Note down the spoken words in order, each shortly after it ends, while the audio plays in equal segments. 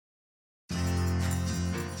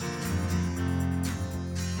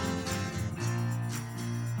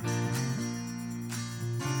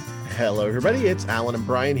Hello, everybody. It's Alan and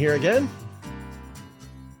Brian here again.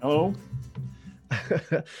 Hello.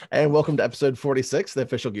 And welcome to episode 46, the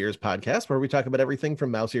Official Gears podcast, where we talk about everything from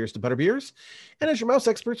mouse ears to butterbeers. And as your mouse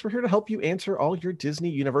experts, we're here to help you answer all your Disney,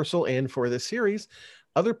 Universal, and for this series,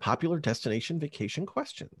 other popular destination vacation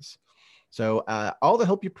questions. So all to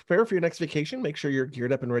help you prepare for your next vacation, make sure you're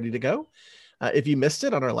geared up and ready to go. If you missed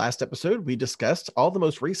it, on our last episode, we discussed all the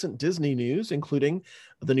most recent Disney news, including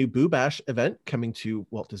the new Boo Bash event coming to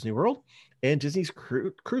Walt Disney World and Disney's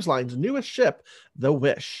Cruise Line's newest ship, the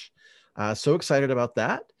Wish. So excited about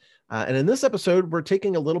that. And in this episode, we're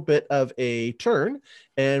taking a little bit of a turn,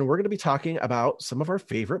 and we're going to be talking about some of our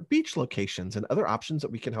favorite beach locations and other options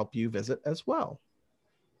that we can help you visit as well.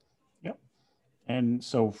 Yep. And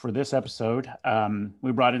so for this episode,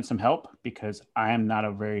 we brought in some help because I am not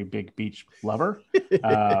a very big beach lover.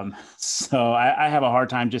 So I have a hard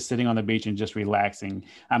time just sitting on the beach and just relaxing.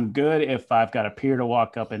 I'm good if I've got a pier to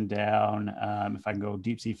walk up and down, if I can go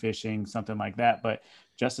deep sea fishing, something like that. But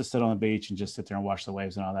just to sit on the beach and just sit there and watch the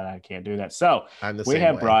waves and all that, I can't do that. So we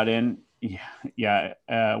have brought in, we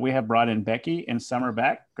have brought in Becky and Somer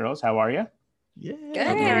back. Girls, how are you? Yeah. Good.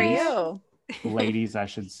 How are you? Ladies, I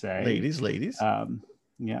should say. Ladies.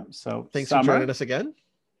 Yeah. So thanks for joining us again.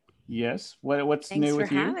 Yes. What's new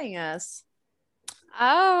with you? Thanks for having us.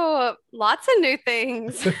 Oh, lots of new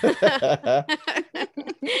things.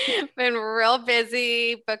 Been real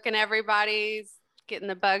busy booking everybody's, getting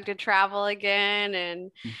the bug to travel again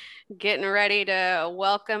and getting ready to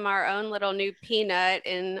welcome our own little new peanut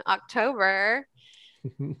in October.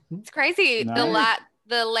 It's crazy. Nice.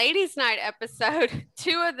 The ladies' night episode,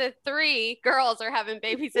 2 of the 3 girls are having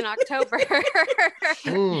babies in October.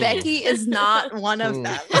 Becky is not one of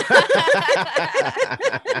them.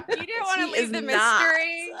 You didn't want to leave the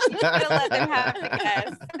mystery. You could have let them have the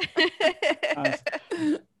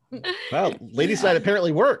guess. Well, ladies' night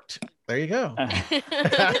apparently worked. There you go.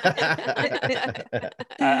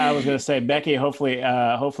 I was going to say, Becky, hopefully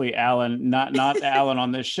Alan, not Alan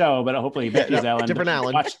on this show, but hopefully Becky's Alan, different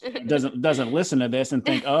Alan, doesn't listen to this and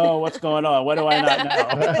think, oh, what's going on? What do I not know?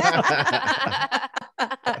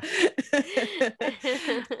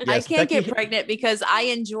 Yes, I can't Becky, get pregnant because I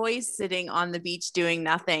enjoy sitting on the beach doing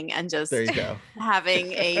nothing and just there you go.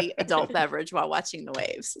 having a adult beverage while watching the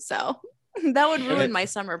waves. So that would ruin my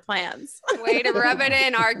summer plans. Way to rub it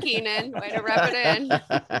in, R. Keenan. Way to rub it in.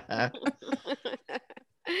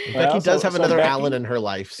 Becky does have another Becky, Alan in her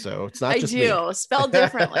life, so it's not just me. Spelled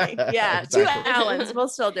differently. Yeah, Exactly. 2 Allens,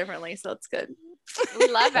 both spelled differently, so it's good. We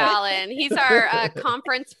love Alan. He's our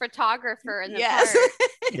conference photographer in the park.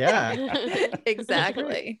 Yeah,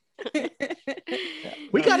 exactly.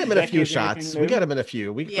 We got him in a few shots. We got him in a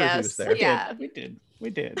few. We heard he was there. Yeah, we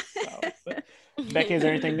did. So, Becky, is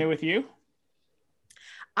there anything new with you?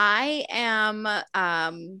 I am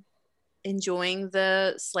enjoying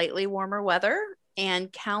the slightly warmer weather and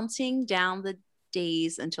counting down the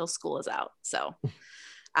days until school is out. So,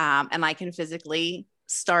 and I can physically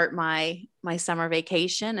start my summer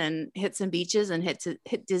vacation and hit some beaches and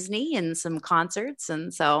hit Disney and some concerts.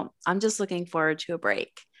 And so I'm just looking forward to a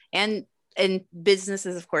break. And business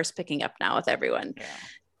is, of course, picking up now with everyone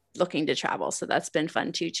looking to travel. So that's been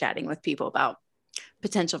fun too, chatting with people about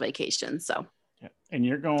potential vacations. So. Yeah. And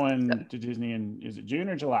you're going to Disney in, is it June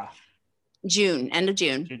or July? June, end of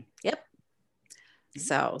June. Yep.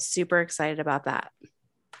 So super excited about that.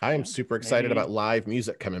 I am super excited about live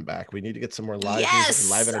music coming back. We need to get some more live music and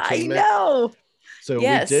live entertainment. I know. So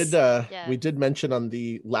we did mention on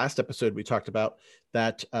the last episode, we talked about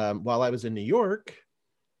that while I was in New York,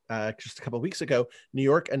 just a couple of weeks ago, New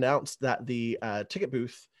York announced that the ticket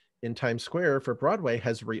booth in Times Square for Broadway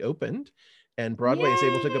has reopened. And Broadway is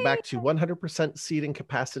able to go back to 100% seating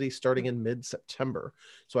capacity starting in mid-September.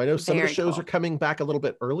 So I know some of the shows are coming back a little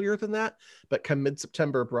bit earlier than that, but come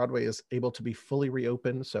mid-September, Broadway is able to be fully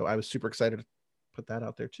reopened. So I was super excited to put that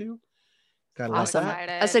out there too. Awesome.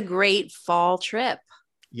 That's a great fall trip.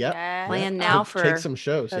 Yep. Plan now for take some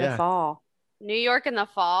shows. For the fall. New York in the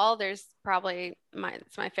fall, there's probably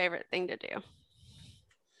it's my favorite thing to do.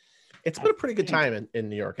 It's been a pretty good time in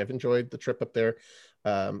New York. I've enjoyed the trip up there.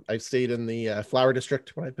 I've stayed in the flower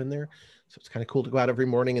district when I've been there. So it's kind of cool to go out every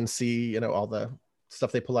morning and see, all the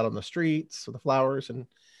stuff they pull out on the streets, so the flowers and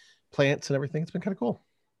plants and everything. It's been kind of cool.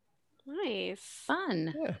 Nice.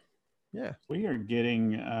 Fun. Yeah. We are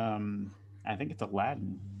getting, I think it's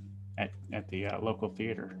Aladdin at the local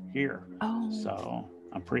theater here. Oh. So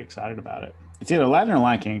I'm pretty excited about it. It's either Aladdin or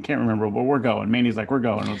Lion King. I can't remember, but we're going. Mandy's like, we're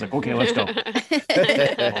going. I was like, okay, let's go. 2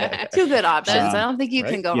 good options. I don't think you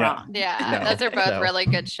can go wrong. Yeah, those are both really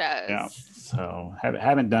good shows. Yeah. So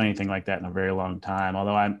haven't done anything like that in a very long time.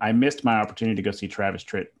 Although I missed my opportunity to go see Travis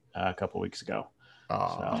Tritt a couple weeks ago.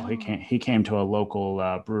 Oh, So he came to a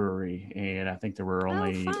local brewery, and I think there were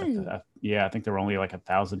only I think there were only like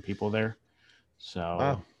 1,000 people there. So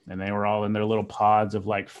wow. And they were all in their little pods of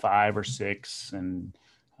like 5 or 6, and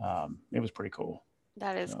it was pretty cool.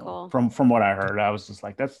 That is cool. From what I heard, I was just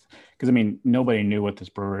like, that's because I mean nobody knew what this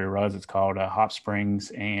brewery was. It's called Hop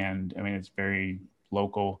Springs, and I mean it's very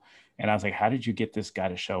local. And I was like, how did you get this guy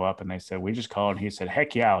to show up? And they said, we just called. And he said,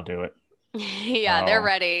 heck yeah, I'll do it. Yeah, they're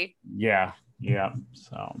ready. Yeah.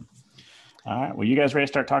 So, all right. Well, you guys ready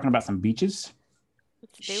to start talking about some beaches?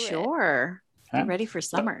 Let's do it. Sure. Get ready for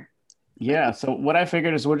summer. Yeah. So what I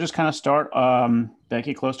figured is we'll just kind of start,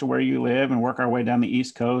 Becky, close to where you live, and work our way down the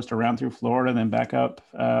East Coast, around through Florida, then back up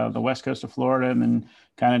the West Coast of Florida, and then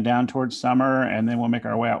kind of down towards summer, and then we'll make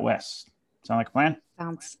our way out west. Sound like a plan?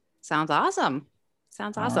 Sounds awesome.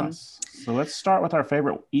 Sounds awesome. Right. So let's start with our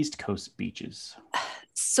favorite East Coast beaches.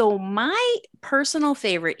 So my personal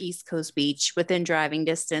favorite East Coast beach within driving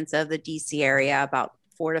distance of the DC area, about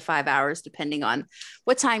 4 to 5 hours, depending on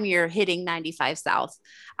what time you're hitting 95 South,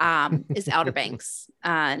 is Outer Banks,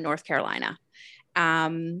 North Carolina.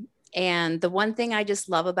 And the one thing I just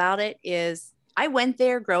love about it is I went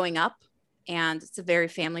there growing up, and it's a very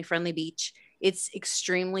family-friendly beach. It's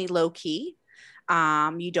extremely low key.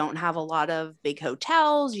 You don't have a lot of big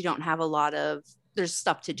hotels. You don't have a lot of, there's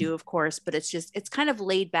stuff to do, of course, but it's kind of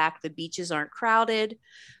laid back. The beaches aren't crowded.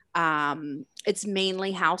 It's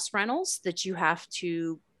mainly house rentals that you have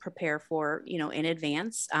to prepare for, in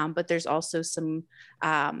advance. But there's also some,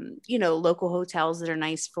 local hotels that are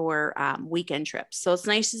nice for weekend trips. So it's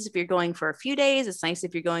nice if you're going for a few days. It's nice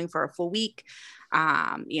if you're going for a full week.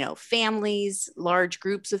 Families, large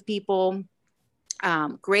groups of people.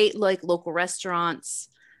 Great like local restaurants,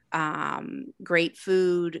 great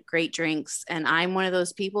food, great drinks. And I'm one of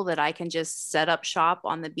those people that I can just set up shop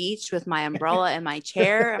on the beach with my umbrella and my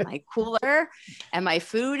chair and my cooler and my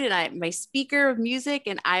food and my speaker of music.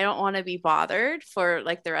 And I don't want to be bothered for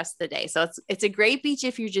like the rest of the day. So it's a great beach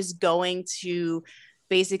if you're just going to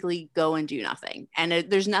basically go and do nothing. And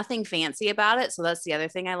there's nothing fancy about it. So that's the other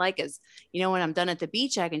thing I like is, when I'm done at the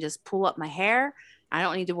beach, I can just pull up my hair. I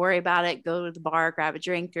don't need to worry about it. Go to the bar, grab a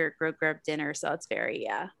drink, or go grab dinner. So it's very,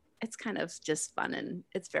 it's kind of just fun, and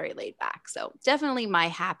it's very laid back. So definitely my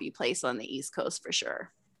happy place on the East Coast for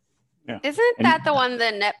sure. Yeah. Isn't that the one the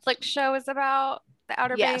Netflix show is about? The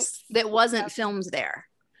Outer Banks? Yes, that wasn't filmed there.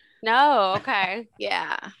 No, okay.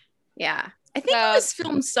 Yeah. I think it was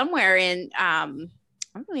filmed somewhere in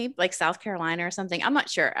maybe like South Carolina or something. I'm not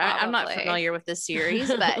sure. I'm not familiar with this series,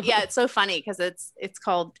 but yeah, it's so funny because it's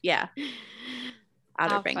called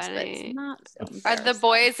Outer Banks, but it's not filmed Are there, the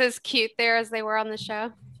boys as cute there as they were on the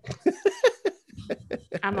show?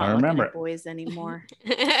 I'm not looking at boys anymore.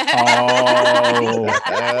 Oh,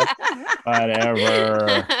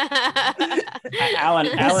 whatever.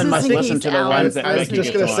 Alan must listen to the ones that I was Becky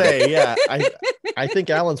just going to on. say, yeah, I think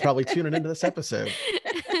Alan's probably tuning into this episode.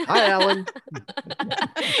 Hi, Alan.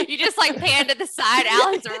 You just like pan to the side.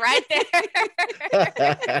 Alan's right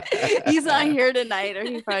there. He's not here tonight, or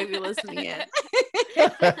he'd probably be listening in.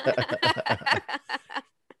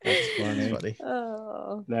 That's funny.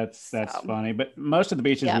 Oh, That's funny. But most of the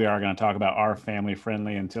beaches we are going to talk about are family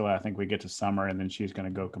friendly until I think we get to summer, and then she's going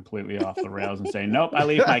to go completely off the rails and say, "Nope, I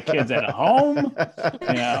leave my kids at home."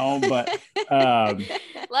 But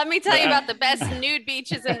let me tell you about the best nude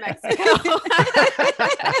beaches in Mexico.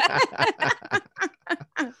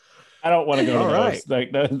 I don't want to go to those.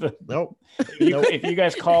 Like nope. If you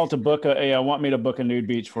guys call to book want me to book a nude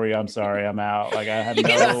beach for you, I'm sorry, I'm out. Like I have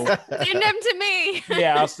no. Send them to me.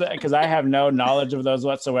 Yeah, because I have no knowledge of those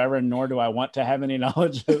whatsoever, and nor do I want to have any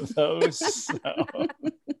knowledge of those. So.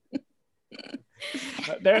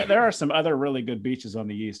 There are some other really good beaches on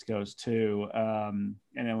the East Coast too, and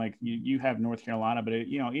then like you have North Carolina, but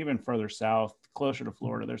even further south, closer to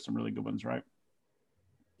Florida, there's some really good ones, right?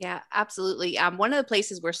 Yeah, absolutely. One of the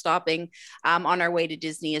places we're stopping on our way to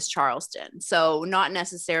Disney is Charleston. So not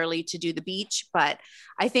necessarily to do the beach, but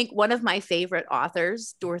I think one of my favorite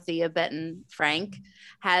authors, Dorothea Benton Frank,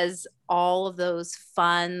 has all of those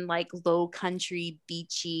fun, like low country,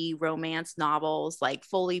 beachy romance novels like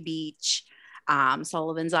Foley Beach,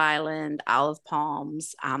 Sullivan's Island, Isle of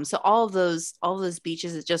Palms. So all of those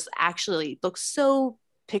beaches, it just actually looks so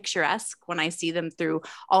picturesque when I see them through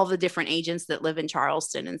all the different agents that live in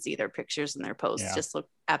Charleston and see their pictures and their posts. Just look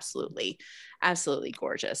absolutely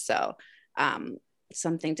gorgeous. So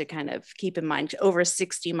something to kind of keep in mind. Over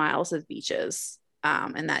 60 miles of beaches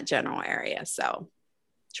in that general area. So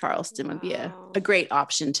Charleston would be a great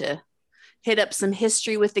option to hit up some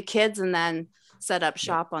history with the kids and then set up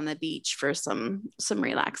shop on the beach for some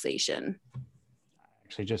relaxation.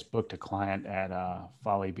 actually just booked a client at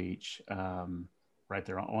Folly Beach, right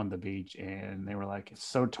there on the beach, and they were like, it's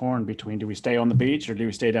so torn between, do we stay on the beach or do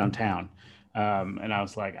we stay downtown? And I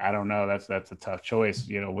was like, I don't know. That's a tough choice.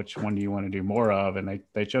 You know, which one do you want to do more of? And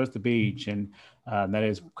they chose the beach, and that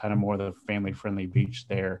is kind of more the family friendly beach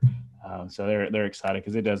there. So they're excited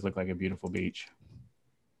because it does look like a beautiful beach.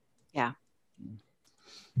 Yeah.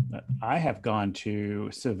 I have gone to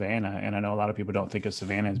Savannah, and I know a lot of people don't think of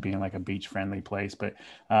Savannah as being like a beach-friendly place, but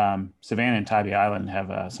Savannah and Tybee Island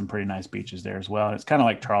have some pretty nice beaches there as well. And it's kind of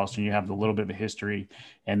like Charleston. You have a little bit of a history,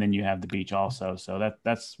 and then you have the beach also. So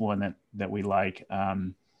that's one that we like.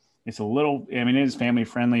 It's a little, I mean, it is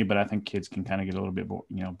family-friendly, but I think kids can kind of get a little bit,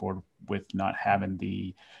 bored with not having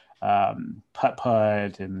the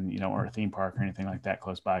putt-putt and, or a theme park or anything like that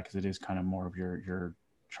close by, because it is kind of more of your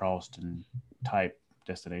Charleston type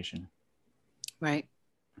destination. Right.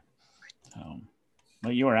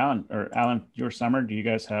 But you are Alan, your Summer, do you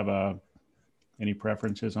guys have any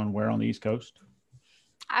preferences on where on the East Coast?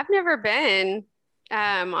 I've never been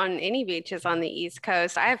on any beaches on the East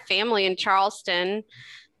Coast. I have family in Charleston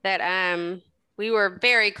that we were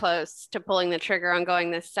very close to pulling the trigger on going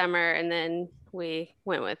this summer, and then we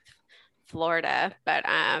went with Florida. But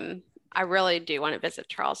I really do want to visit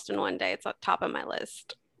Charleston one day. It's on top of my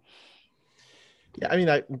list. Yeah, I mean,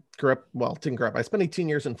 I didn't grow up. I spent 18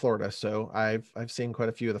 years in Florida, so I've seen quite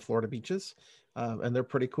a few of the Florida beaches, and they're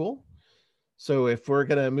pretty cool. So if we're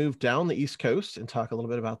gonna move down the East Coast and talk a little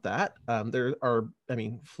bit about that,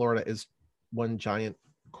 Florida is one giant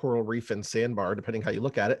coral reef and sandbar, depending how you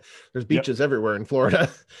look at it. There's beaches everywhere in Florida,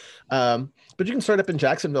 but you can start up in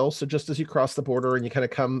Jacksonville. So just as you cross the border and you kind of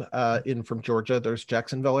come in from Georgia, there's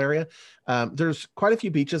Jacksonville area. There's quite a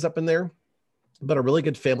few beaches up in there. But a really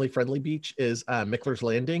good family-friendly beach is Mickler's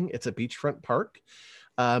Landing. It's a beachfront park.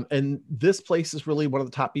 And this place is really one of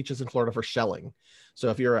the top beaches in Florida for shelling. So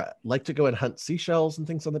if you're like to go and hunt seashells and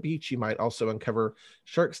things on the beach, you might also uncover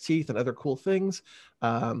shark's teeth and other cool things.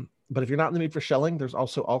 But if you're not in the mood for shelling, there's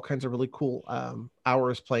also all kinds of really cool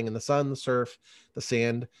hours playing in the sun, the surf, the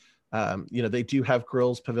sand. They do have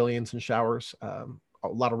grills, pavilions, and showers. A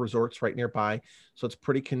lot of resorts right nearby. So it's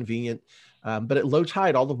pretty convenient. But at low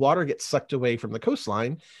tide, all the water gets sucked away from the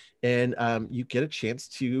coastline, and you get a chance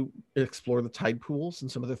to explore the tide pools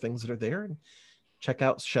and some other things that are there, and check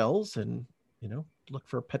out shells, and look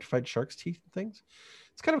for petrified shark's teeth and things.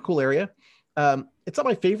 It's kind of a cool area. It's not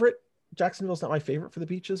my favorite. Jacksonville's not my favorite for the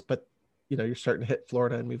beaches, but you're starting to hit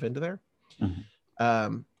Florida and move into there.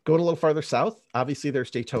 Mm-hmm. Going a little farther south, obviously there's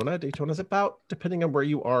Daytona. Daytona's about, depending on where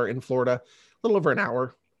you are in Florida, a little over an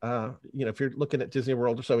hour. If you're looking at Disney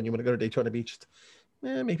World or so and you want to go to Daytona Beach,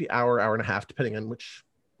 maybe hour and a half, depending on which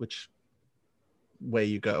way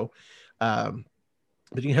you go. But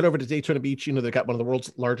you can head over to Daytona Beach. They've got one of the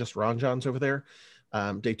world's largest Ron Johns over there.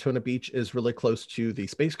 Daytona Beach is really close to the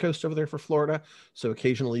Space Coast over there for Florida. So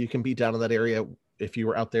occasionally you can be down in that area. If you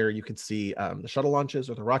were out there, you could see the shuttle launches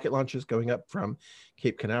or the rocket launches going up from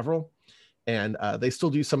Cape Canaveral. And they still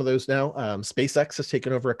do some of those now. SpaceX has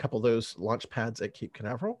taken over a couple of those launch pads at Cape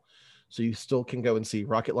Canaveral. So you still can go and see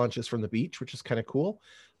rocket launches from the beach, which is kind of cool.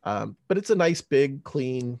 But it's a nice, big,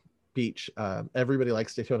 clean beach. Everybody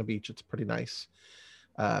likes Daytona Beach. It's pretty nice.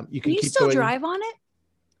 You can keep still going. Drive on it?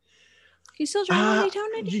 Can you still drive on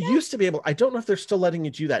Daytona? You used to be able. I don't know if they're still letting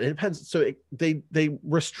you do that. It depends. So they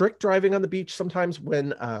restrict driving on the beach sometimes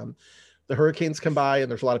when the hurricanes come by and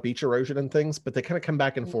there's a lot of beach erosion and things, but they kind of come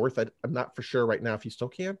back and forth. I'm not for sure right now if you still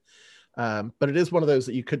can, but it is one of those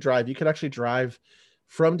that you could drive. You could actually drive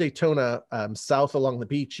from Daytona south along the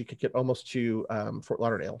beach. You could get almost to Fort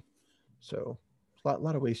Lauderdale. So a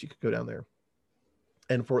lot of ways you could go down there.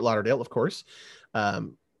 And Fort Lauderdale, of course.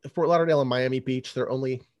 Fort Lauderdale and Miami Beach, they're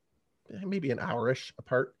only maybe an hour-ish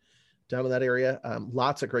apart down in that area.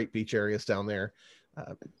 Lots of great beach areas down there.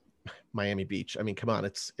 Miami Beach, I mean, come on,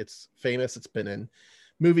 it's famous. It's been in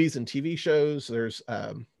movies and TV shows. There's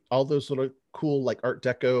all those little cool like Art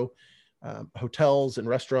Deco hotels and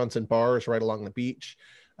restaurants and bars right along the beach.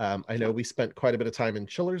 I know we spent quite a bit of time in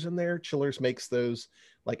Chillers in there. Chillers makes those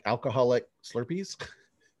like alcoholic Slurpees.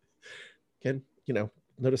 Again,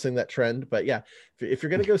 noticing that trend. But yeah, if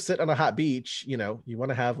you're going to go sit on a hot beach, you want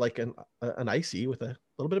to have like an icy with a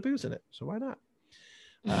little bit of booze in it. So why not?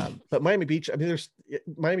 But Miami Beach, I mean,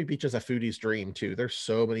 Miami Beach is a foodie's dream too. There's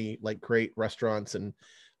so many like great restaurants and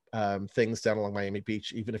things down along Miami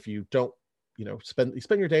Beach. Even if you don't, spend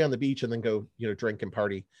your day on the beach and then go, drink and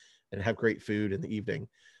party and have great food in the evening.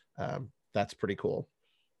 That's pretty cool.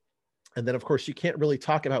 And then of course you can't really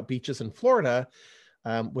talk about beaches in Florida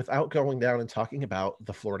without going down and talking about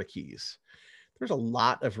the Florida Keys. There's a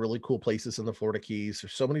lot of really cool places in the Florida Keys.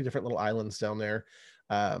 There's so many different little islands down there.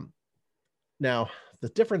 Now, the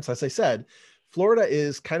difference, as I said, Florida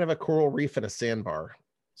is kind of a coral reef and a sandbar.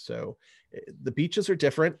 So the beaches are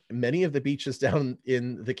different. Many of the beaches down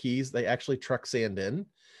in the Keys, they actually truck sand in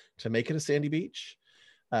to make it a sandy beach.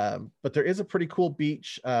 But there is a pretty cool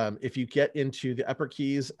beach. If you get into the Upper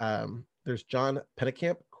Keys, there's John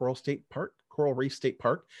Pennekamp Coral Reef State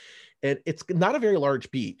Park. And it's not a very large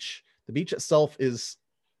beach. The beach itself is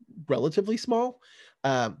relatively small,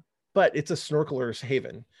 but it's a snorkeler's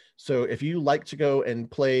haven. So if you like to go and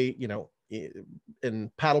play, in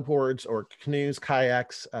paddle boards or canoes,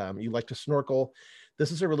 kayaks, you like to snorkel,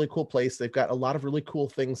 this is a really cool place. They've got a lot of really cool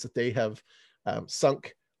things that they have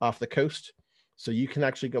sunk off the coast. So you can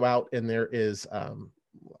actually go out, and there is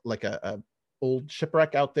like a old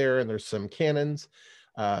shipwreck out there, and there's some cannons,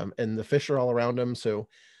 and the fish are all around them. So,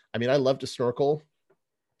 I mean, I love to snorkel.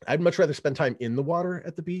 I'd much rather spend time in the water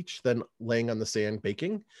at the beach than laying on the sand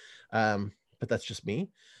baking. But that's just me.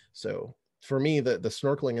 So for me, the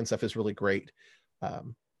snorkeling and stuff is really great.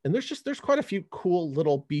 And there's quite a few cool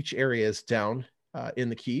little beach areas down in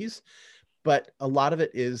the Keys, but a lot of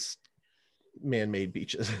it is man-made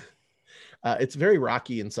beaches. It's very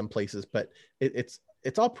rocky in some places, but it's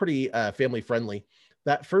all pretty family friendly.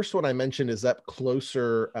 That first one I mentioned is up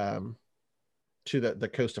closer to the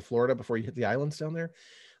coast of Florida before you hit the islands down there.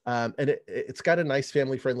 And it's got a nice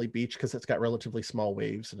family friendly beach because it's got relatively small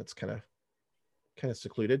waves and it's kind of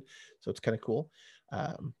secluded. So it's kind of cool.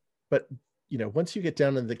 But once you get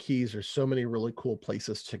down into the Keys, there's so many really cool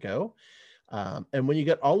places to go. And when you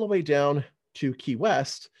get all the way down to Key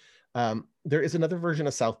West, there is another version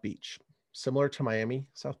of South Beach, similar to Miami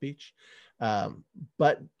South Beach.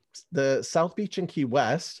 But the South Beach in Key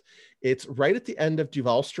West, it's right at the end of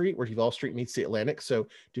Duval Street, where Duval Street meets the Atlantic. So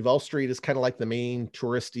Duval Street is kind of like the main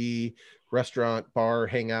touristy restaurant, bar,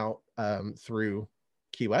 hangout through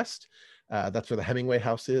Key West. That's where the Hemingway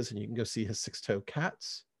house is, and you can go see his 6-toe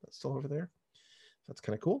cats. That's still over there. That's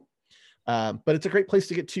kind of cool. But it's a great place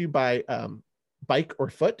to get to by bike or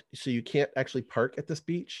foot. So you can't actually park at this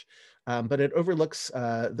beach, but it overlooks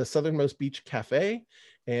the southernmost beach cafe.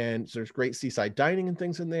 And there's great seaside dining and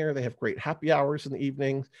things in there. They have great happy hours in the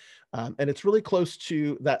evenings. And it's really close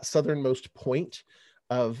to that southernmost point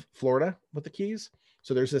of Florida with the Keys.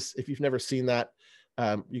 So there's this, if you've never seen that,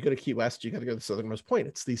 you go to Key West, you got to go to the southernmost point.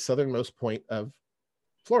 It's the southernmost point of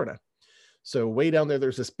Florida. So way down there,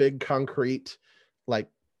 there's this big concrete, like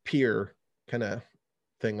pier kind of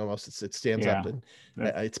thing almost. It stands up and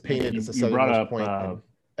it's painted as the southernmost point.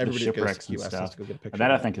 Everybody shipwrecks and stuff. That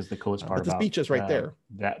I think is the coolest part about this beach is right there.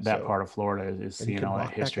 That part of Florida is seeing all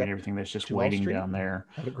that history and everything that's just waiting down there.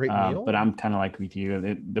 Have a great meal. But I'm kind of like with you.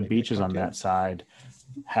 The beaches on that side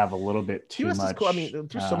have a little bit too much. Cool. I mean,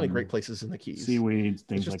 there's so many great places in the Keys. Seaweed,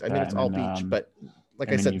 things like that. I mean, it's all beach, but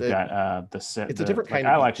like I said, you've got it's a different kind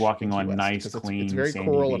of. I like walking on nice, clean, it's very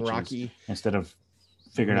coral and rocky instead of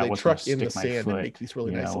figuring out what's going to stick my foot. And make these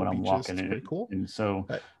really nice when I'm beaches. walking it's in pretty cool. And so,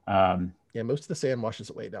 yeah, most of the sand washes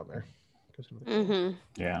away down there. Mm-hmm.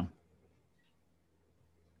 Yeah.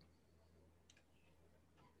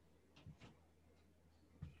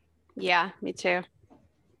 Yeah, me too.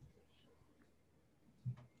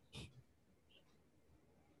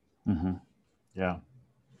 Mm-hmm. Yeah.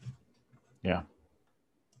 Yeah.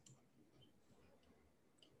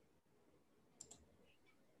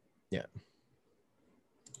 Yeah.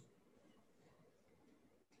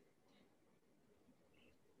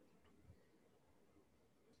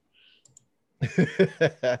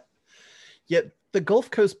 Yeah, the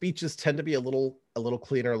Gulf Coast beaches tend to be a little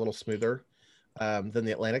cleaner, a little smoother than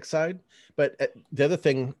the Atlantic side. But the other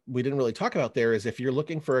thing we didn't really talk about there is if you're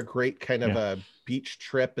looking for a great kind of a beach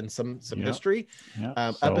trip and some history,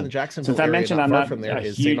 up in the Jacksonville since I area, mentioned I'm not from there, a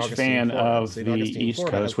is huge St. fan Florida. of the East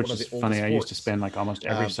Coast, which is funny. I used to spend like almost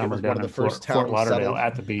every summer down in Fort Lauderdale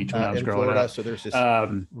at the beach when I was growing up. So there's this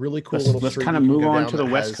really cool let's kind of move on to the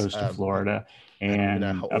west coast of Florida and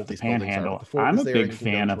up the Panhandle. I'm a big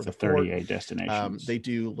fan of the 30A destinations. They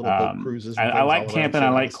do little boat cruises. I like camping. I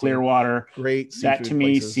like Clearwater. Great. That to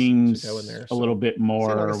me seems a little bit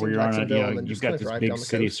more where you're on a, you've got this big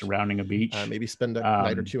city surrounding a beach. Maybe spend a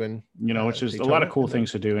night or two in, which is a lot of cool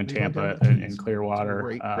things to do in Tampa and Clearwater,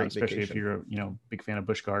 especially if you're big fan of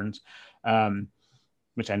Busch Gardens,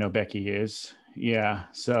 which I know Becky is. Yeah.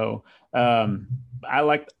 So I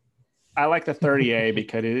like the 30A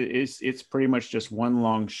because it's pretty much just one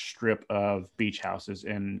long strip of beach houses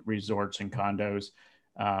and resorts and condos.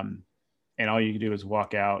 And all you can do is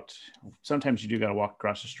walk out. Sometimes you do got to walk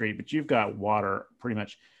across the street, but you've got water pretty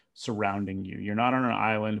much surrounding you. You're not on an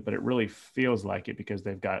island, but it really feels like it because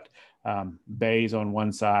they've got bays on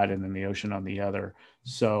one side and then the ocean on the other.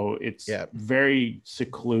 So it's very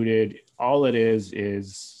secluded. All it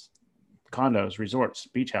is condos, resorts,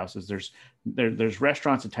 beach houses. There's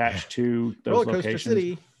restaurants attached to those locations.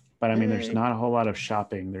 City. But I mean, there's not a whole lot of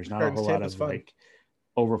shopping. There's not a whole lot of like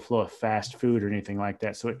overflow of fast food or anything like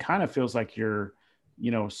that. So it kind of feels like you're,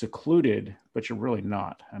 secluded, but you're really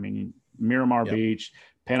not. I mean, Miramar Beach,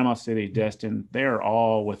 Panama City, Destin, they're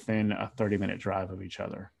all within a 30-minute drive of each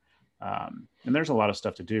other. And there's a lot of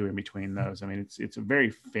stuff to do in between those. I mean, it's a very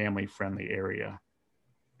family friendly area.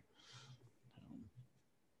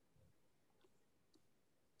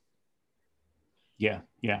 Yeah.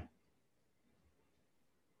 Yep.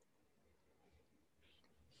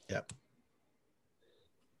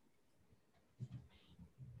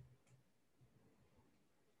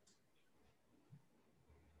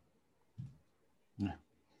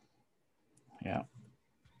 Yeah.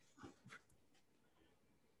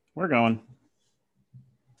 We're going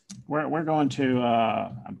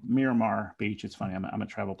to Miramar Beach. It's funny. I'm a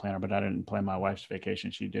travel planner, but I didn't plan my wife's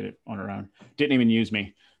vacation. She did it on her own. Didn't even use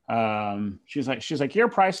me. She's like, your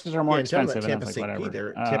prices are more expensive. And I was like,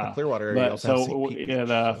 whatever. Tampa Clearwater. But so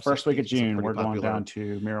the first week of June, we're going down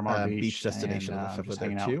to Miramar Beach destination. And, just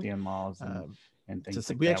hanging out with the in-laws and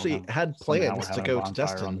things. We actually had plans to go to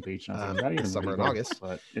Destin on the beach summer in August,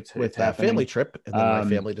 but it's with a family trip, and then my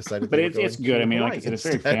family decided. But it's good. I mean, like I said, it's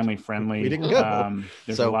very family friendly. We didn't go.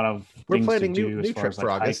 There's a lot of we're planning new trips for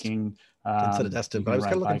August hiking instead of Destin. But I was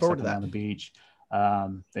kind of looking forward to that. On the beach,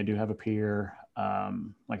 they do have a pier.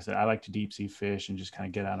 Like I said, I like to deep sea fish and just kind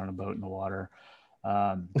of get out on a boat in the water.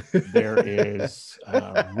 There is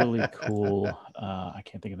a really cool. I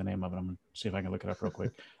can't think of the name of it. I'm gonna see if I can look it up real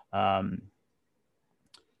quick.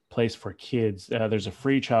 Place for kids. There's a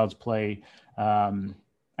free child's play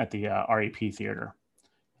at the REP Theater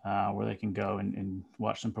where they can go and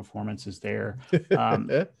watch some performances there.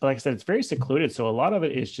 But like I said, it's very secluded. So a lot of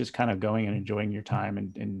it is just kind of going and enjoying your time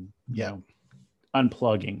and you know,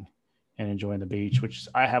 unplugging and enjoying the beach, which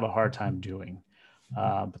I have a hard time doing.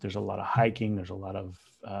 But there's a lot of hiking. There's a lot of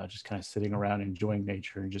just kind of sitting around, enjoying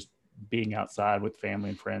nature and just being outside with family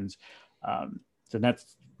and friends. So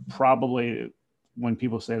that's probably when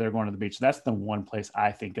people say they're going to the beach, that's the one place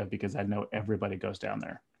I think of because I know everybody goes down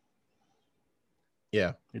there.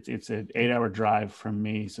 Yeah. It's an 8-hour drive from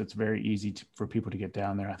me. So it's very easy for people to get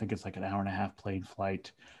down there. I think it's like an 1.5-hour plane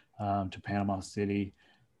flight to Panama City.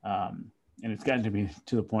 And it's gotten to be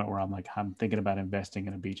to the point where I'm thinking about investing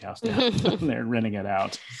in a beach house down there, renting it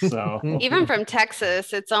out. So even from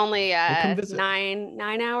Texas, it's only a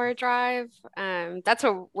 9-hour drive. That's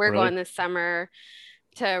where we're going this summer,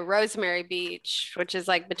 to Rosemary Beach, which is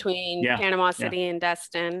like between Panama City and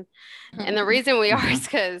Destin. And the reason we are is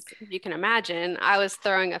because you can imagine I was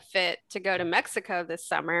throwing a fit to go to Mexico this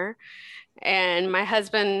summer. And my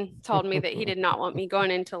husband told me that he did not want me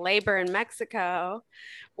going into labor in Mexico,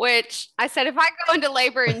 which I said, if I go into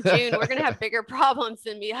labor in June, we're going to have bigger problems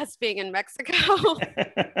than us being in Mexico.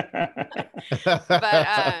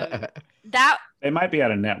 But that they might be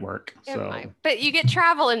out of network. But you get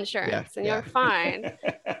travel insurance and you're fine.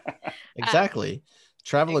 Exactly.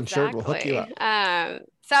 Travel insurance will hook you up.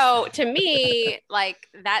 So to me, like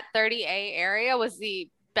that 30A area was the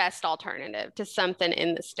best alternative to something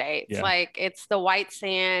in the States. Like it's the white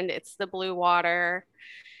sand, it's the blue water.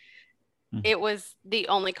 It was the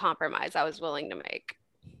only compromise I was willing to make.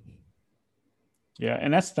 Yeah,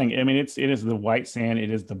 and that's the thing. I mean, it is the white sand,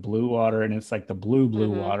 it is the blue water, and it's like the blue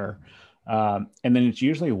water. And then it's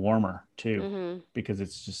usually warmer too, because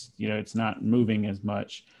it's just, it's not moving as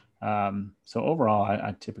much. So overall,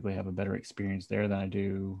 I typically have a better experience there than I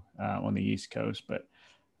do on the East Coast. But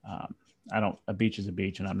a beach is a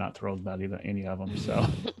beach, and I'm not thrilled about any of them. So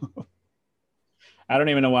I don't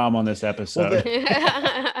even know why I'm on this episode.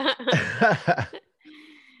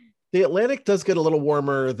 The Atlantic does get a little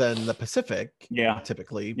warmer than the Pacific. Yeah.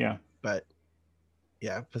 Typically. Yeah. But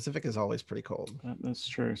yeah, Pacific is always pretty cold. That's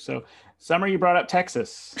true. So Summer, you brought up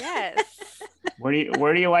Texas. Yes. Where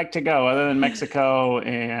do you like to go other than Mexico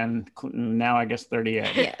and now I guess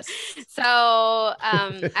 38? Yes. So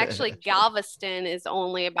actually Galveston is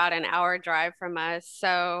only about an hour drive from us.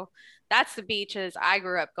 So that's the beaches I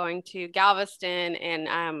grew up going to. Galveston, and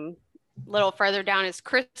a little further down is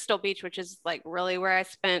Crystal Beach, which is like really where I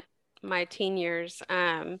spent my teen years.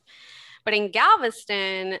 But in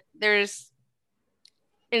Galveston, there's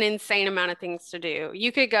an insane amount of things to do.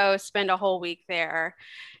 You could go spend a whole week there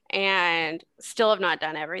and still have not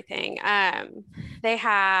done everything. They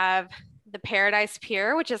have the Paradise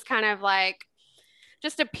Pier, which is kind of like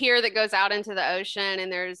just a pier that goes out into the ocean.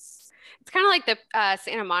 And it's kind of like the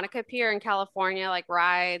Santa Monica Pier in California, like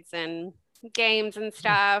rides and games and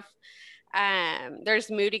stuff. There's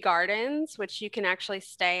Moody Gardens, which you can actually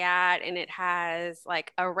stay at, and it has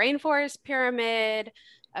like a rainforest pyramid,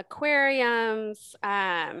 aquariums.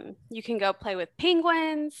 You can go play with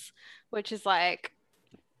penguins, which is like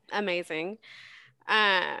amazing.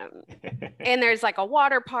 And there's like a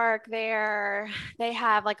water park there. They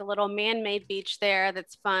have like a little man-made beach there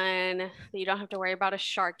that's fun that you don't have to worry about a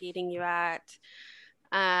shark eating you at.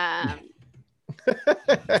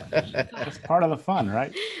 That's part of the fun,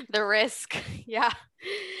 right? The risk. Yeah.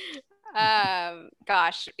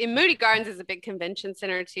 Gosh, in Moody Gardens is a big convention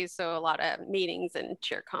center too, so a lot of meetings and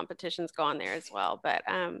cheer competitions go on there as well. But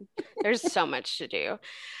there's so much to do.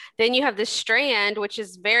 Then you have the Strand, which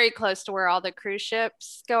is very close to where all the cruise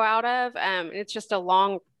ships go out of. It's just a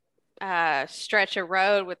long stretch of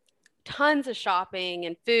road with tons of shopping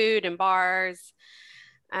and food and bars.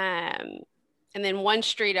 And then one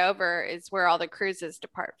street over is where all the cruises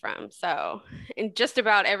depart from. So, and just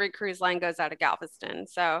about every cruise line goes out of Galveston.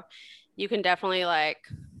 So you can definitely like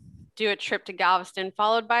do a trip to Galveston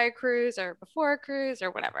followed by a cruise or before a cruise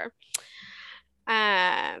or whatever.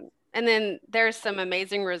 And then there's some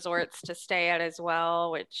amazing resorts to stay at as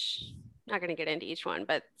well, which I'm not going to get into each one,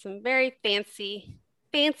 but some very fancy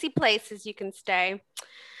places you can stay.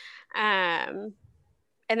 And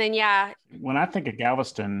then, yeah. When I think of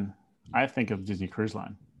Galveston, I think of Disney Cruise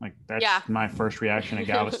Line. Like that's my first reaction to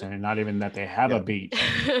Galveston, and not even that they have a beach.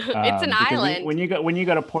 It's an island. When you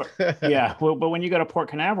go to Port, but when you go to Port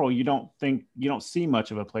Canaveral, you don't see much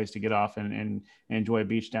of a place to get off and enjoy a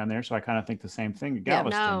beach down there. So I kind of think the same thing at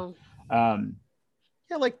Galveston.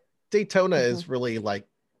 Like Daytona is really like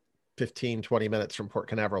 15-20 minutes from Port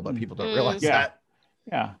Canaveral, but people don't realize that.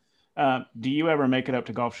 Yeah. Do you ever make it up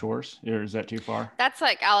to Gulf Shores, or is that too far? That's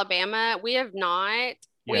like Alabama. We have not.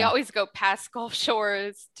 Yeah. We always go past Gulf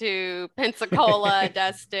Shores to Pensacola,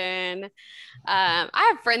 Destin. I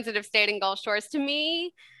have friends that have stayed in Gulf Shores. To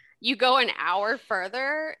me, you go an hour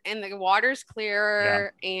further and the water's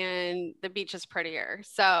clearer and the beach is prettier.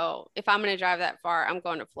 So if I'm going to drive that far, I'm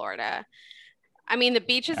going to Florida. I mean, the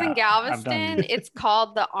beaches in Galveston, it's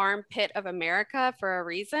called the armpit of America for a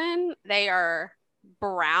reason. They are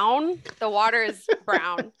brown. The water is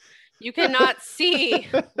brown. You cannot see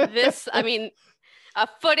this. I mean, a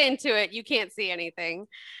foot into it, you can't see anything.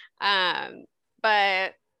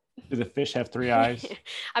 But do the fish have three eyes?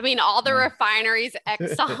 I mean, all the refineries,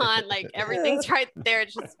 Exxon, like everything's right there.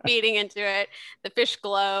 It's just feeding into it. The fish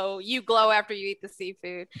glow. You glow after you eat the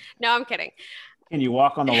seafood. No, I'm kidding. Can you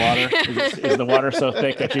walk on the water? Is the water so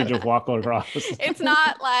thick that you just walk across? It's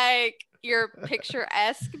not like your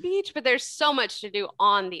picturesque beach, but there's so much to do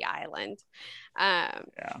on the island.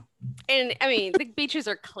 And I mean, the beaches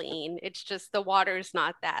are clean. It's just the water's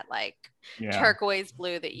not that like turquoise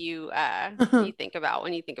blue that you think about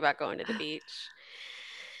when you think about going to the beach.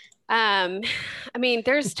 I mean,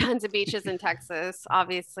 there's tons of beaches in Texas,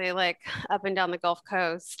 obviously, like up and down the Gulf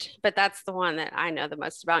Coast, but that's the one that I know the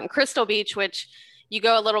most about. And Crystal Beach, which you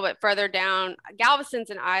go a little bit further down,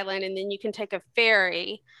 Galveston's an island, and then you can take a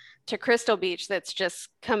ferry to Crystal Beach that's just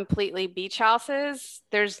completely beach houses.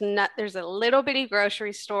 There's a little bitty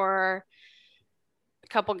grocery store, a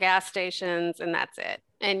couple gas stations, and that's it.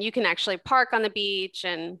 And you can actually park on the beach.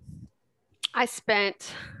 And I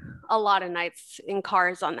spent a lot of nights in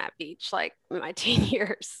cars on that beach, like in my teen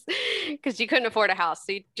years, because you couldn't afford a house.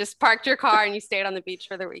 So you just parked your car and you stayed on the beach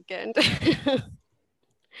for the weekend.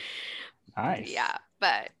 Nice. Yeah,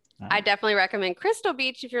 but I definitely recommend Crystal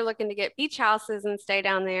Beach if you're looking to get beach houses and stay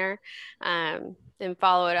down there. Then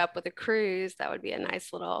follow it up with a cruise. That would be a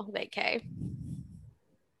nice little vacay.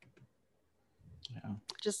 Yeah.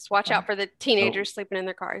 Just watch out for the teenagers sleeping in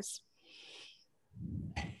their cars.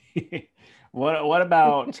 What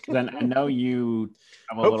about, because I know you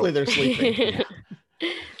have a hopefully they're sleeping.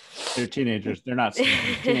 They're teenagers. They're not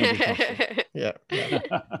sleeping. Teenagers. Yeah.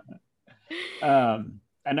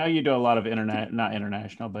 I know you do a lot of not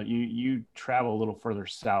international, but you travel a little further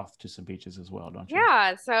south to some beaches as well, don't you?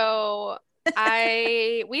 Yeah. So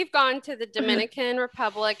we've gone to the Dominican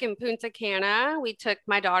Republic in Punta Cana. We took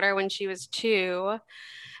my daughter when she was 2.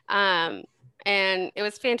 And it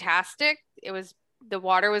was fantastic. The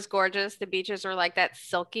water was gorgeous. The beaches were like that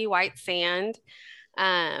silky white sand.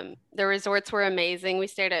 The resorts were amazing. We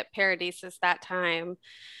stayed at Paradisus that time.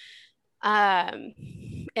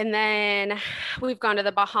 And then we've gone to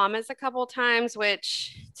the Bahamas a couple times,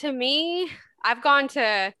 which to me, I've gone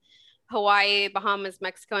to Hawaii, Bahamas,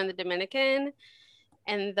 Mexico, and the Dominican.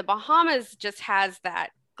 And the Bahamas just has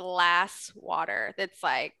that glass water that's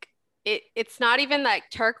like it's not even like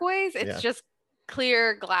turquoise. It's Yeah. just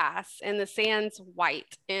clear glass and the sand's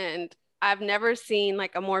white. And I've never seen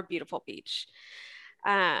like a more beautiful beach.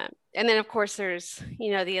 And then of course there's,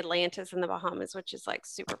 the Atlantis in the Bahamas, which is like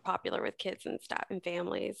super popular with kids and stuff and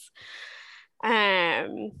families.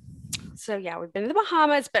 So yeah, we've been to the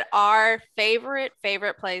Bahamas, but our favorite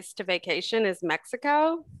place to vacation is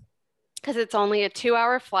Mexico because it's only a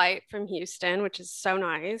 2-hour flight from Houston, which is so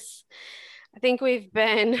nice. I think we've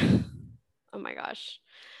been, oh my gosh,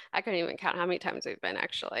 I couldn't even count how many times we've been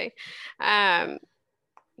actually.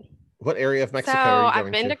 What area of Mexico So are you I've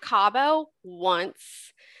going been to? to Cabo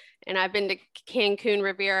once, and I've been to Cancun,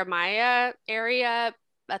 Riviera Maya area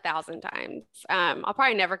 1,000 times. I'll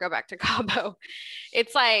probably never go back to Cabo.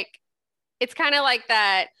 It's kind of like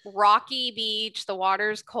that rocky beach. The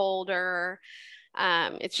water's colder.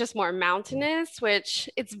 It's just more mountainous, which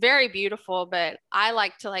it's very beautiful, but I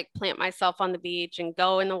like to like plant myself on the beach and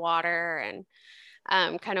go in the water and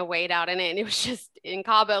kind of wade out in it. And it was just in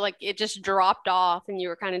Cabo, like it just dropped off and you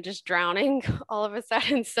were kind of just drowning all of a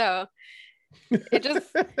sudden. So it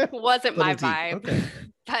just wasn't my Little deep. vibe, Okay.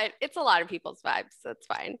 but it's a lot of people's vibes. So it's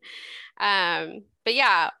fine. But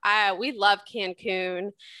yeah, we love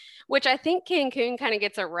Cancun, which I think Cancun kind of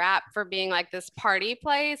gets a rap for being like this party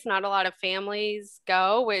place. Not a lot of families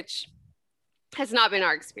go, which has not been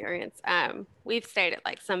our experience. We've stayed at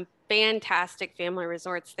like some fantastic family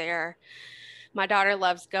resorts there. My daughter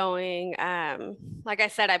loves going. Like I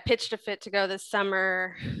said, I pitched a fit to go this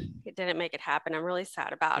summer. It didn't make it happen. I'm really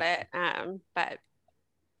sad about it. But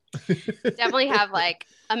definitely have like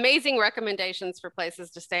amazing recommendations for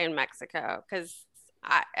places to stay in Mexico. Cause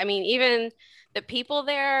I mean, even the people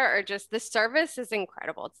there are just, the service is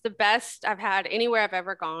incredible. It's the best I've had anywhere I've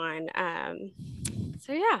ever gone.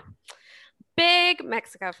 So yeah, big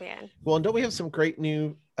Mexico fan. Well, and don't we have some great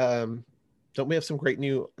new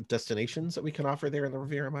destinations that we can offer there in the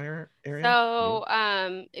Riviera Maya area? So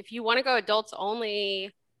if you want to go adults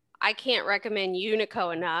only, I can't recommend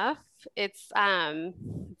Unico enough. It's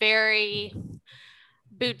very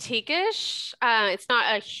boutique-ish. It's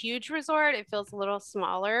not a huge resort. It feels a little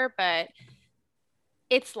smaller, but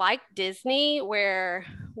it's like Disney where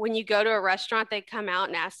when you go to a restaurant, they come out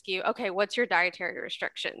and ask you, okay, what's your dietary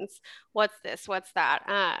restrictions? What's this? What's that?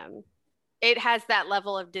 It has that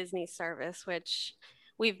level of Disney service, which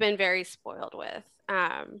we've been very spoiled with.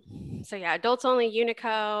 So yeah, adults only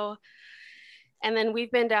Unico. And then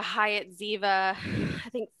we've been to Hyatt Ziva, I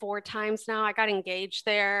think 4 times now. I got engaged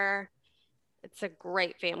there. It's a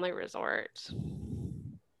great family resort.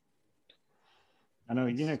 I know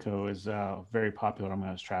Unico is very popular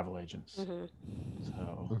amongst travel agents. Mm-hmm.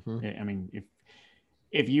 So, I mean,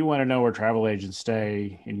 if you want to know where travel agents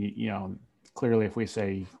stay, and clearly if we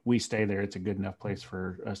say we stay there, it's a good enough place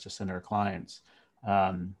for us to send our clients.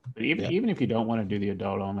 But even if you don't want to do the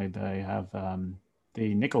adult only, they have the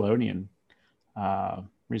Nickelodeon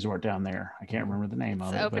resort down there. I can't remember the name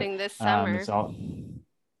of it. It's opening this summer.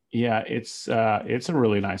 It's a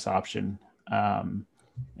really nice option. And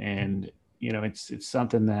it's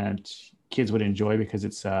something that kids would enjoy because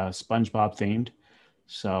it's SpongeBob themed.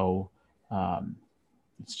 So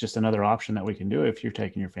it's just another option that we can do if you're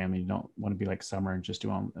taking your family. You don't want to be like Summer and just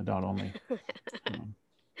do adult only.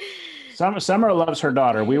 Summer loves her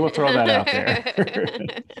daughter. We will throw that out there.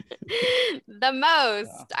 The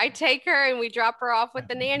most. I take her and we drop her off with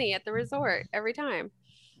the nanny at the resort every time.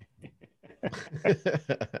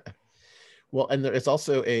 Well, and it's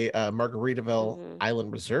also a Margaritaville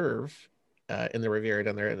Island Reserve in the Riviera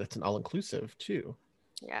down there. That's an all-inclusive too.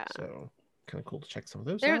 Yeah. So kind of cool to check some of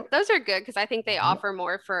those out. Those are good because I think they offer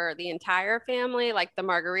more for the entire family, like the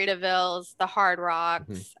Margaritavilles, the Hard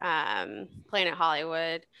Rocks, Planet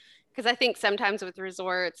Hollywood. Because I think sometimes with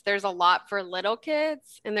resorts, there's a lot for little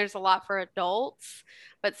kids and there's a lot for adults,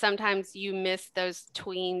 but sometimes you miss those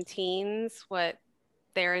tween teens, what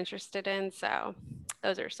they're interested in. So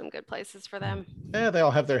those are some good places for them. Yeah, they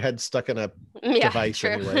all have their heads stuck in a device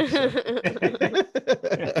anyway. So.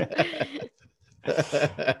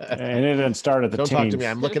 And it didn't start at the Don't teens. talk to me.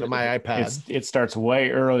 I'm looking at my iPad. It starts way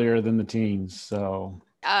earlier than the teens. So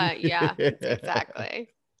yeah, exactly.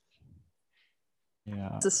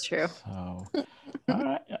 Yeah, this is true. So, all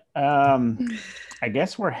right. I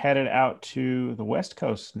guess we're headed out to the West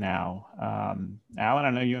Coast now. Alan,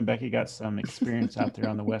 I know you and Becky got some experience out there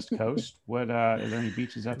on the West Coast. Are there any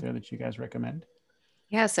beaches out there that you guys recommend?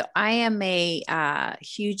 Yeah, so I am a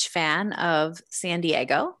huge fan of San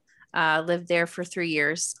Diego. Lived there for 3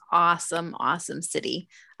 years. Awesome city.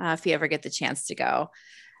 If you ever get the chance to go.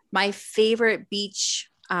 My favorite beach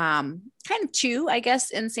kind of two, I guess,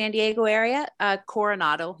 in San Diego area.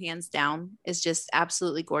 Coronado, hands down, is just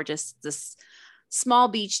absolutely gorgeous. This small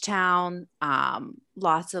beach town,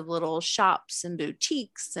 lots of little shops and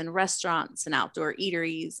boutiques and restaurants and outdoor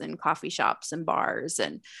eateries and coffee shops and bars,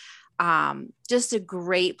 and just a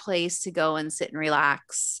great place to go and sit and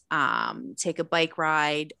relax, take a bike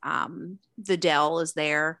ride. The Dell is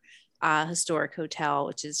there, historic hotel,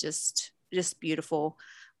 which is just beautiful.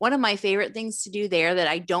 One of my favorite things to do there that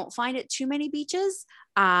I don't find at too many beaches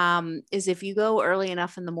is if you go early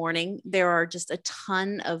enough in the morning, there are just a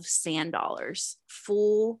ton of sand dollars,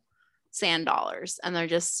 full sand dollars, and they're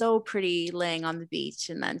just so pretty laying on the beach,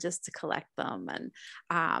 and then just to collect them.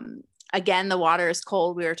 And again, the water is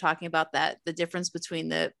cold. We were talking about that, the difference between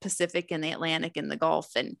the Pacific and the Atlantic and the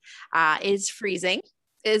Gulf, and it's freezing.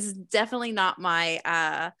 Is definitely not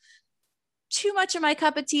my too much of my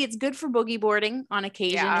cup of tea. It's good for boogie boarding on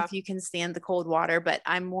occasion if you can stand the cold water, but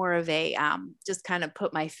I'm more of a just kind of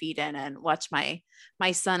put my feet in and watch my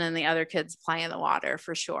son and the other kids play in the water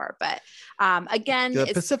for sure. But again,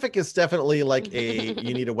 the Pacific is definitely like you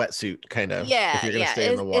need a wetsuit kind of, if you're going to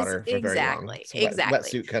stay in the water for very long. It's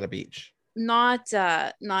wetsuit kind of beach. Not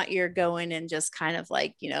you're going and just kind of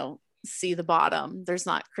like, see the bottom. There's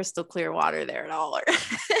not crystal clear water there at all or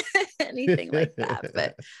anything like that.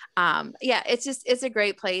 But it's a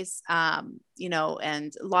great place, and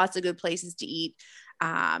lots of good places to eat.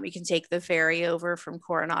 You can take the ferry over from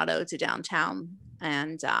Coronado to downtown,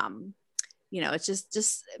 and it's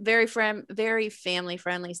just very family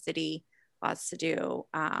friendly city, lots to do.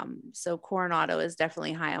 So Coronado is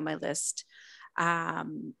definitely high on my list.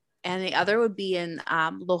 And the other would be in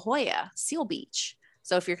La Jolla, Seal Beach.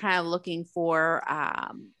 So if you're kind of looking for,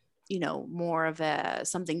 more of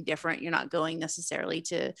something different, you're not going necessarily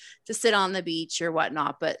to sit on the beach or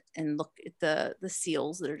whatnot, and look at the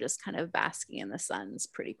seals that are just kind of basking in the sun. Is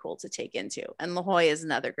pretty cool to take into. And La Jolla is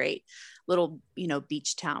another great little,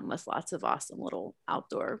 beach town with lots of awesome little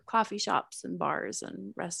outdoor coffee shops and bars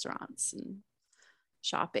and restaurants and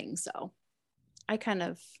shopping. So I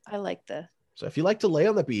like So if you like to lay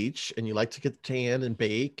on the beach and you like to get tan and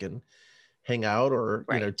bake and hang out, or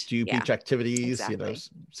do beach activities,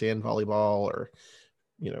 sand volleyball, or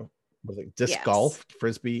disc golf,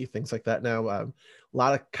 frisbee, things like that. Now a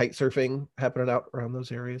lot of kite surfing happening out around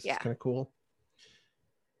those areas. It's kind of cool,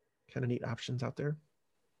 kind of neat options out there.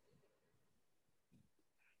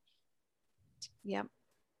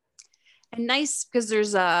 And nice because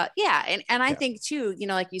there's I think too,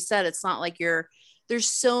 like you said, it's not like there's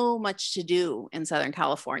so much to do in Southern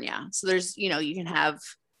California. So there's, you can have,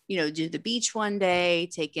 do the beach one day,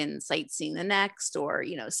 take in sightseeing the next, or,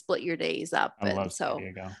 split your days up. And so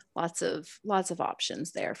lots of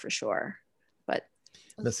options there for sure. But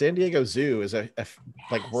the San Diego Zoo is a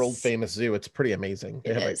world famous zoo. It's pretty amazing.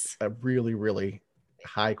 They have a really, really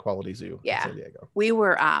high quality zoo in San Diego. We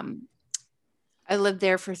were, I lived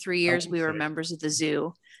there for 3 years. We were members of the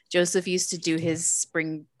zoo. Joseph used to do his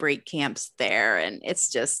spring break camps there, and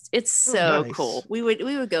it's so nice. Cool. We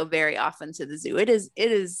would go very often to the zoo. It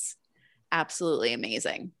is absolutely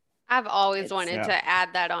amazing. I've always wanted to add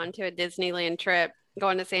that on to a Disneyland trip,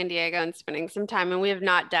 going to San Diego and spending some time, and we have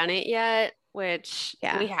not done it yet, which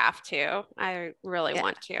we have to. I really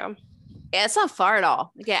want to. Yeah, it's not far at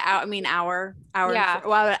all.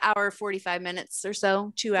 Hour 45 minutes or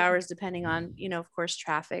so, 2 hours depending on, of course,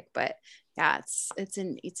 traffic. But it's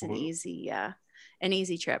an easy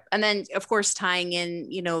trip. And then of course tying in,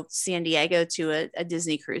 San Diego to a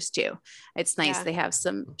Disney cruise too. It's nice. They have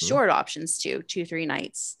some short options too, 2-3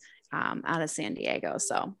 nights out of San Diego.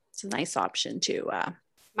 So it's a nice option too.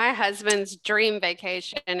 My husband's dream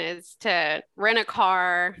vacation is to rent a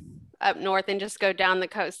car up north and just go down the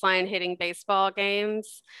coastline hitting baseball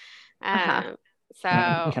games. So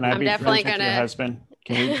can I I'm be definitely friends with your husband?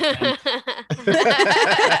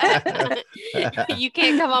 You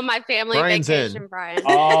can't come on my family Brian's vacation, in. Brian.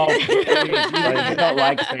 Oh, you don't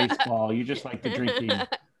like baseball. You just like the drinking.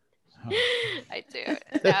 I do.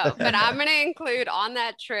 No, but I'm going to include on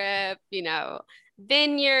that trip,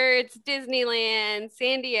 vineyards, Disneyland,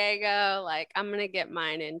 San Diego. Like, I'm going to get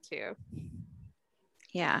mine into.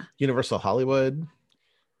 Yeah. Universal Hollywood.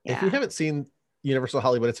 Yeah. If you haven't seen Universal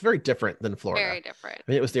Hollywood, it's very different than Florida. Very different.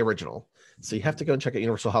 It was the original. So you have to go and check out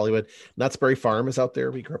Universal Hollywood. Knott's Berry Farm is out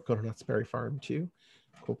there. We grew up going to Knott's Berry Farm too.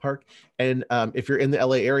 Cool park. And if you're in the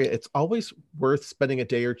LA area, it's always worth spending a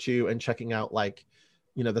day or two and checking out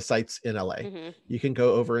the sites in LA. You can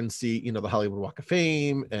go over and see, the Hollywood Walk of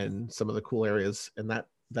Fame and some of the cool areas in that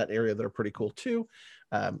area that are pretty cool too.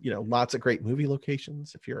 Lots of great movie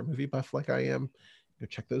locations. If you're a movie buff like I am, go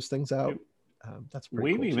check those things out. That's pretty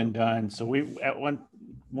We've cool even too. done, so we at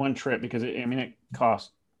one trip, because it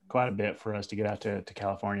cost quite a bit for us to get out to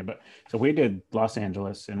California. But so we did Los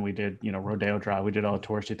Angeles, and we did, Rodeo Drive. We did all the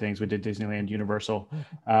touristy things. We did Disneyland, Universal.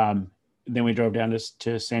 Then we drove down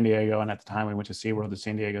to San Diego. And at the time we went to SeaWorld, the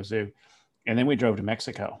San Diego Zoo. And then we drove to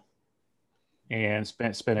Mexico and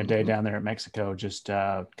spent a day down there at Mexico, just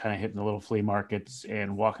kind of hitting the little flea markets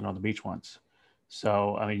and walking on the beach once.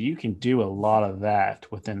 So, I mean, you can do a lot of that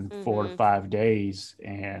within 4 to 5 days.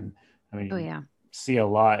 And I mean, see a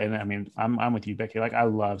lot. And I mean, I'm with you, Becky. Like, I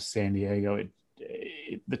love San Diego.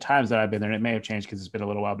 The times that I've been there, and it may have changed because it's been a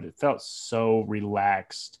little while, but it felt so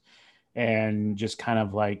relaxed and just kind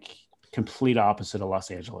of like complete opposite of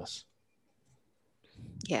Los Angeles.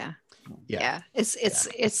 Yeah.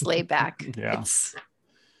 It's laid back. Yeah.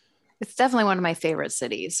 It's definitely one of my favorite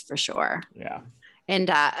cities for sure. Yeah. And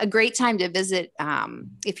a great time to visit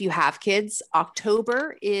if you have kids.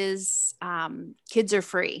 October is kids are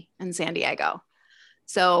free in San Diego.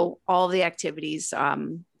 So all the activities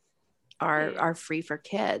are free for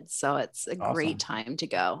kids. So it's a great time to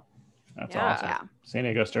go. That's awesome. Yeah. San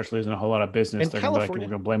Diego starts losing a whole lot of business. And they're going to be like, we're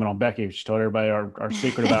going to blame it on Becky. She told everybody our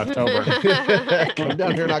secret about October. Come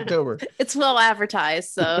down here in October. It's well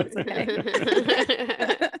advertised, so it's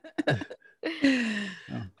okay.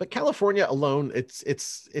 But California alone, it's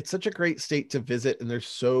such a great state to visit, and there's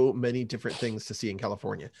so many different things to see in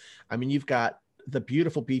California. I mean, you've got the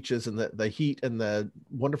beautiful beaches and the heat and the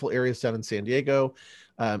wonderful areas down in San Diego.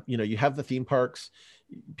 You have the theme parks.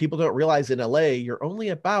 People don't realize in LA, you're only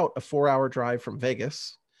about a 4-hour drive from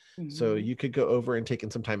Vegas. So you could go over and take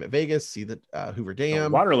in some time at Vegas, see the Hoover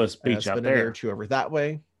Dam, waterless beach out spend there. a day or two over that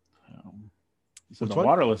way. So the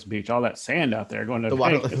waterless beach, all that sand out there going to the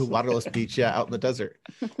waterless beach, out in the desert.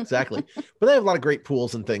 Exactly. But they have a lot of great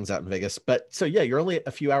pools and things out in Vegas. But so, you're only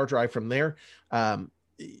a few hour drive from there.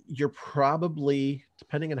 You're probably,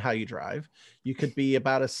 depending on how you drive, you could be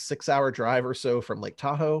about a 6-hour drive or so from Lake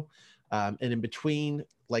Tahoe. And in between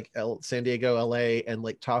like San Diego, LA, and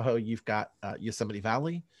Lake Tahoe, you've got Yosemite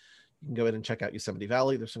Valley. You can go in and check out Yosemite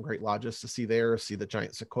Valley. There's some great lodges to see there, see the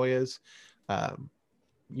giant sequoias.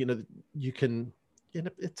 You can,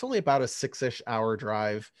 it's only about a 6-ish hour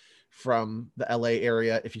drive from the LA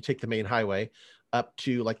area if you take the main highway up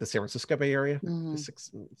to like the San Francisco Bay Area,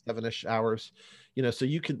 6-7-ish hours. So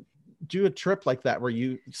you could do a trip like that where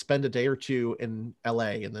you spend a day or two in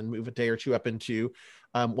LA and then move a day or two up into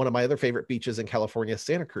one of my other favorite beaches in California,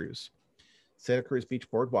 Santa Cruz Beach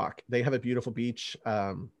Boardwalk. They have a beautiful beach.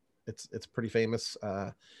 It's pretty famous.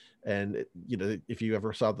 And if you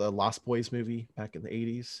ever saw the Lost Boys movie back in the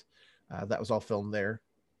 80s, that was all filmed there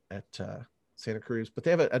at Santa Cruz. But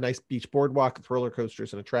they have a nice beach boardwalk with roller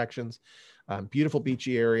coasters and attractions, beautiful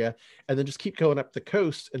beachy area. And then just keep going up the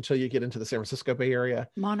coast until you get into the San Francisco Bay Area.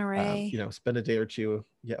 Monterey. Spend a day or two.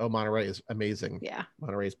 Monterey is amazing. Yeah.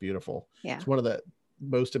 Monterey is beautiful. Yeah. It's one of the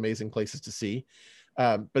most amazing places to see.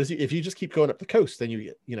 But if you just keep going up the coast, then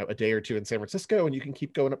you get, a day or two in San Francisco, and you can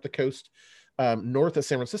keep going up the coast north of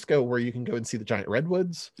San Francisco, where you can go and see the giant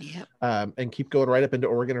redwoods, and keep going right up into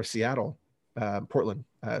Oregon or Seattle,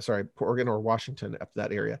 Oregon or Washington, up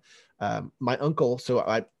that area. My uncle, so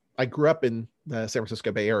I grew up in the San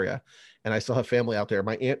Francisco Bay Area, and I still have family out there.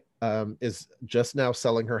 My aunt is just now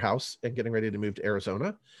selling her house and getting ready to move to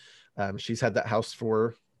Arizona. She's had that house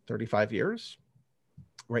for 35 years.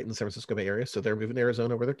 Right in the San Francisco Bay Area. So they're moving to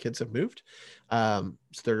Arizona where their kids have moved. So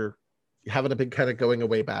they're having a big kind of going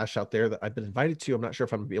away bash out there that I've been invited to. I'm not sure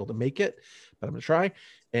if I'm gonna be able to make it, but I'm gonna try.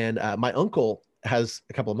 And my uncle has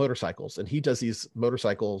a couple of motorcycles, and he does these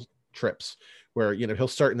motorcycle trips where, he'll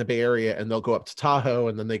start in the Bay Area and they'll go up to Tahoe,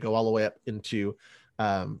 and then they go all the way up into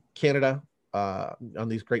Canada on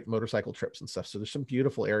these great motorcycle trips and stuff. So there's some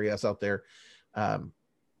beautiful areas out there.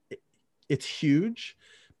 It's huge.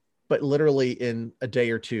 But literally in a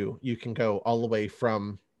day or two, you can go all the way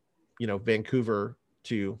from, Vancouver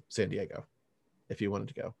to San Diego if you wanted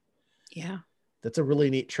to go. Yeah. That's a really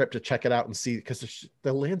neat trip to check it out and see, because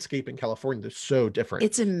the landscape in California is so different.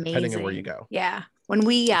 It's amazing. Depending on where you go. Yeah. When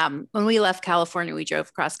we left California, we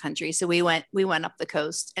drove cross country. So we went up the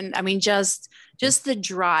coast, and I mean, just the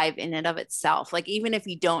drive in and of itself, like even if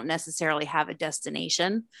you don't necessarily have a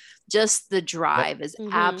destination, just the drive is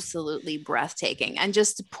absolutely breathtaking. And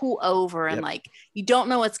just to pull over and like, you don't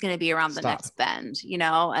know what's going to be around the next bend,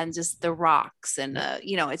 and just the rocks and,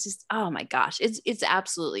 it's just, oh my gosh, it's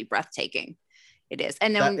absolutely breathtaking. It is.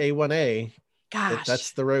 And then that A1A, gosh,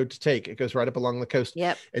 that's the road to take. It goes right up along the coast.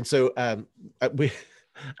 Yep. And so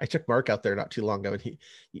I took Mark out there not too long ago, and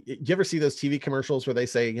you ever see those TV commercials where they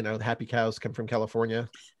say, the happy cows come from California,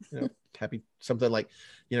 happy something like,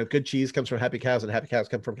 good cheese comes from happy cows and happy cows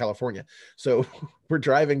come from California. So we're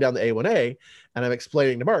driving down the A1A and I'm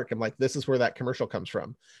explaining to Mark, I'm like, this is where that commercial comes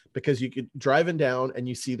from, because you could driving down and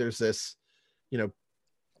you see there's this,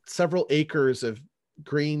 several acres of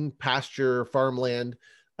green pasture farmland,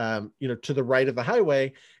 to the right of the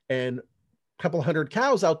highway, and a couple hundred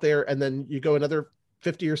cows out there. And then you go another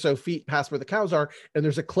 50 or so feet past where the cows are, and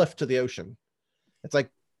there's a cliff to the ocean. It's like,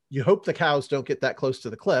 you hope the cows don't get that close to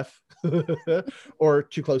the cliff or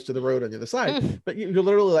too close to the road on the other side. But you're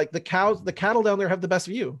literally like, the cattle down there have the best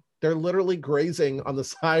view. They're literally grazing on the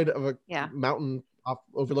side of a mountain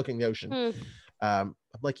overlooking the ocean. I'm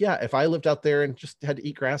like, yeah, if I lived out there and just had to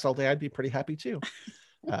eat grass all day, I'd be pretty happy too.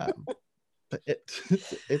 But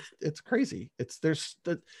it's crazy.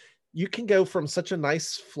 You can go from such a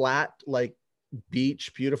nice flat, like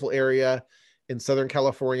beach, beautiful area in Southern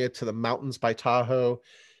California to the mountains by Tahoe,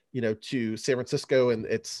 to San Francisco and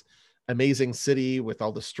its amazing city with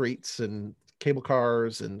all the streets and cable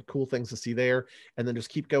cars and cool things to see there. And then just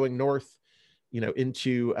keep going north,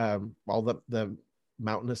 into all the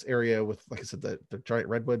mountainous area with, like I said, the giant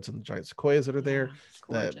redwoods and the giant sequoias that are there.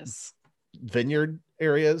 Gorgeous. The vineyard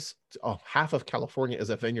areas. Half of California is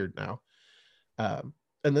a vineyard now.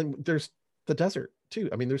 And then there's the desert too.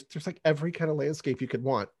 I mean, there's like every kind of landscape you could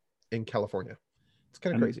want in California. It's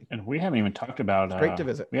kind of crazy. And we haven't even talked about, it's great to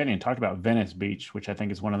visit. We haven't even talked about Venice Beach, which I think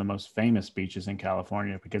is one of the most famous beaches in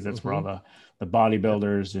California, because that's where all the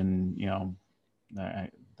bodybuilders and,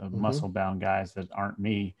 the muscle bound guys that aren't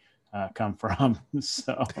me come from.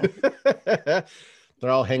 So they're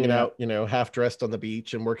all hanging out, half dressed on the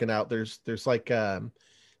beach and working out. There's like,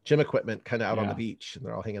 gym equipment kind of out on the beach, and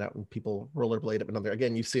they're all hanging out, and people rollerblade up and on there.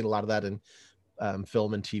 Again, you've seen a lot of that in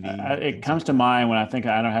film and TV. It comes to mind when I think,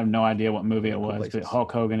 I don't have no idea what movie it was, places. but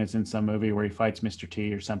Hulk Hogan is in some movie where he fights Mr.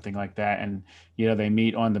 T or something like that. And, they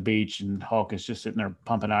meet on the beach and Hulk is just sitting there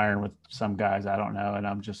pumping iron with some guys, I don't know.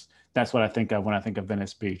 And that's what I think of when I think of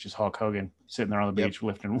Venice Beach, is Hulk Hogan sitting there on the beach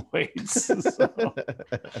lifting weights. So,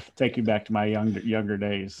 take you back to my younger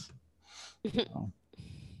days. So,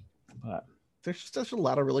 but there's just such a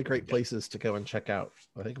lot of really great places to go and check out.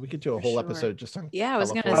 I think we could do a whole episode just on I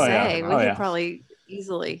was going to California. say, we could probably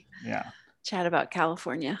easily chat about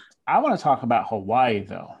California. I want to talk about Hawaii,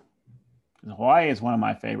 though. Hawaii is one of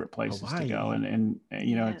my favorite places to go. And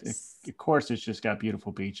of course, it's just got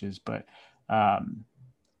beautiful beaches, but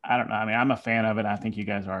I don't know. I mean, I'm a fan of it. I think you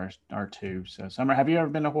guys are too. So, Summer, have you ever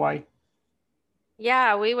been to Hawaii?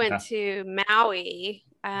 Yeah, we went to Maui.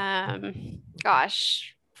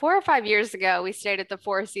 4 or 5 years ago, we stayed at the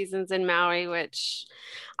Four Seasons in Maui, which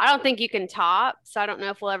I don't think you can top. So I don't know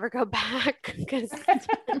if we'll ever go back.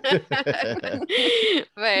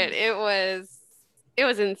 But it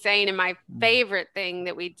was insane. And my favorite thing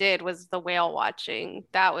that we did was the whale watching.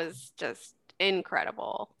 That was just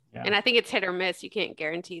incredible. Yeah. And I think it's hit or miss. You can't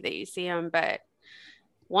guarantee that you see them, but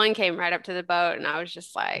one came right up to the boat, and I was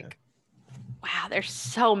just like, wow, they're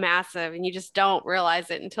so massive, and you just don't realize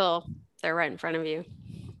it until they're right in front of you.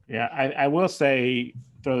 Yeah, I will say,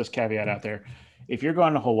 throw this caveat out there. If you're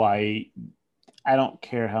going to Hawaii, I don't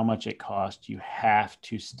care how much it costs. You have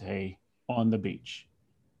to stay on the beach.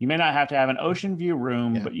 You may not have to have an ocean view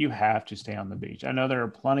room, but you have to stay on the beach. I know there are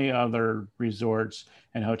plenty of other resorts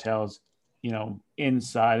and hotels,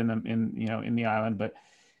 inside in the island, but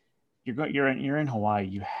you're in Hawaii.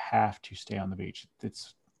 You have to stay on the beach.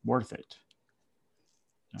 It's worth it.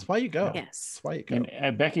 That's why you go. Yes. That's why you go.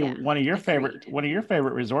 And Becky, one of your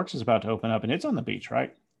favorite resorts is about to open up, and it's on the beach,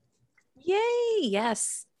 right? Yay!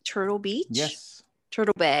 Yes, Turtle Beach. Yes,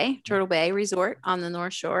 Turtle Bay Resort on the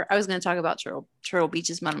North Shore. I was going to talk about Turtle Beach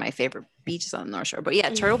is one of my favorite beaches on the North Shore, but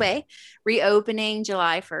Turtle Bay reopening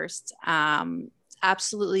July 1st.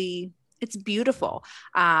 Absolutely, it's beautiful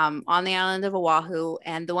on the island of Oahu.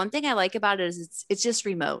 And the one thing I like about it is it's just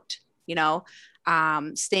remote.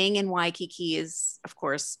 Staying in Waikiki is, of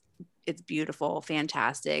course, it's beautiful,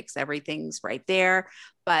 fantastic. Everything's right there.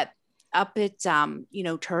 But up at,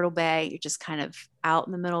 Turtle Bay, you're just kind of out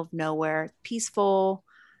in the middle of nowhere, peaceful.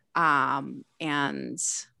 And,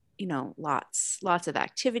 lots of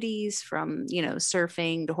activities from,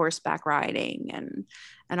 surfing to horseback riding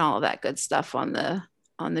and all of that good stuff on the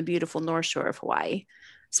beautiful North Shore of Hawaii,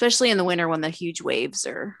 especially in the winter when the huge waves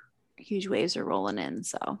are rolling in.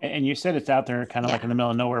 So, and you said it's out there kind of like in the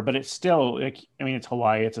middle of nowhere, but it's still it's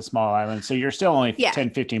Hawaii, it's a small island, so you're still only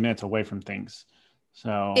 10-15 minutes away from things.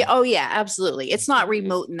 So absolutely, it's not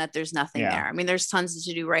remote in that there's nothing there. I mean, there's tons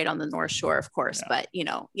to do right on the North Shore, of course, but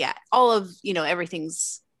all of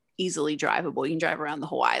everything's easily drivable. You can drive around the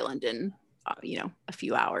whole island in, a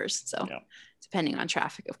few hours. So depending on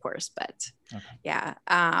traffic, of course, but yeah.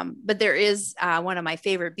 But there is one of my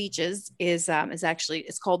favorite beaches is actually,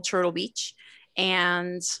 it's called Turtle Beach,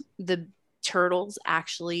 and the turtles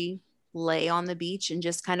actually lay on the beach and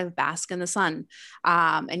just kind of bask in the sun.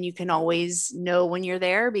 And you can always know when you're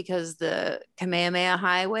there because the Kamehameha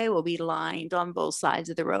Highway will be lined on both sides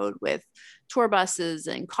of the road with tour buses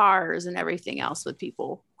and cars and everything else with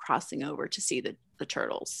people crossing over to see the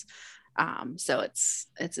turtles. So it's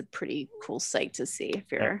a pretty cool sight to see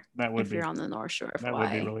if you're on the North Shore of Hawaii.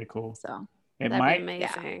 That would be really cool. So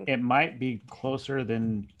It might be closer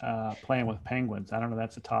than playing with penguins. I don't know.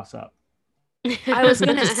 That's a toss up. I was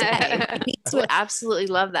gonna say, I would absolutely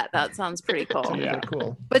love that. That sounds pretty cool. Yeah,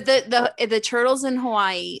 cool. But the turtles in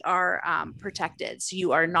Hawaii are protected, so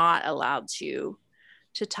you are not allowed to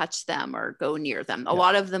touch them or go near them. A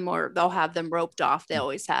lot of them they'll have them roped off. They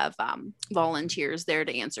always have volunteers there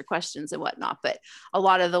to answer questions and whatnot. But a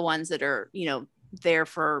lot of the ones that are there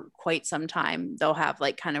for quite some time, they'll have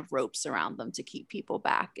like kind of ropes around them to keep people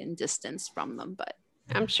back and distance from them. But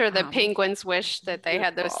I'm sure the penguins wish that they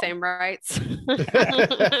had those same rights.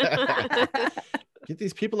 Get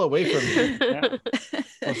these people away from me. Yeah.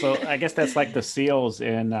 Well, so I guess that's like the seals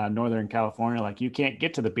in Northern California. Like you can't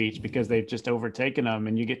get to the beach because they've just overtaken them,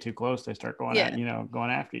 and you get too close, they start going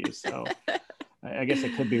going after you. So I guess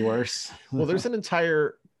it could be worse. Well, there's an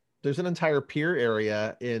entire pier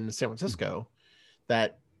area in San Francisco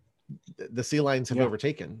that the sea lions have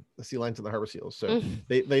overtaken, the sea lions and the harbor seals. So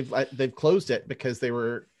they've closed it because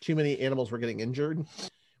too many animals were getting injured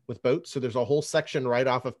with boats. So there's a whole section right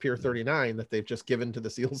off of Pier 39 that they've just given to the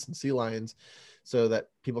seals and sea lions so that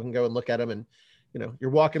people can go and look at them. And you're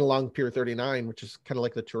walking along Pier 39, which is kind of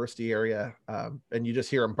like the touristy area, and you just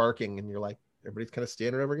hear them barking, and you're like, everybody's kind of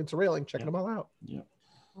standing over against a railing checking them all out.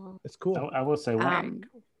 It's cool. I will say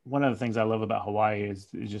one of the things I love about Hawaii is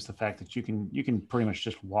just the fact that you can pretty much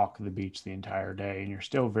just walk the beach the entire day, and you're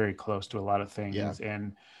still very close to a lot of things.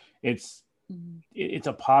 And it's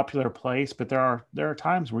a popular place, but there are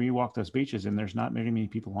times where you walk those beaches and there's not many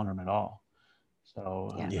people on them at all.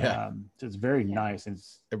 So it's very nice.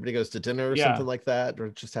 Everybody goes to dinner or something like that, or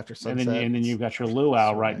just after sunset. And then you've got your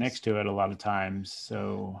luau right next to it a lot of times.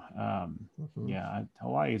 So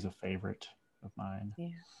Hawaii is a favorite of mine. Yeah.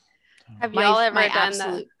 Have y'all ever done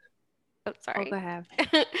the? Oh, sorry. Go ahead.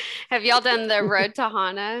 Have y'all done the road to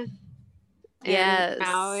Hana? Yes,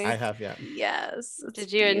 Maui? I have. Yeah. Yes.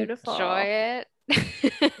 Did you enjoy it?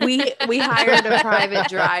 we hired a private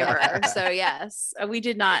driver, so yes, we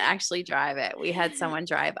did not actually drive it. We had someone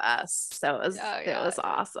drive us, so it was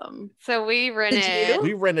awesome. So we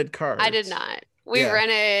rented cars. I did not. We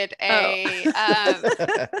rented a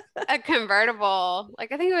convertible,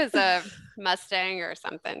 like I think it was a Mustang or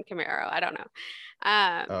something, Camaro. I don't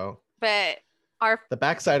know. But the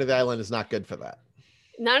backside of the island is not good for that.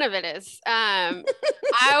 None of it is. I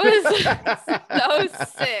was so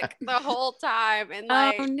sick the whole time, and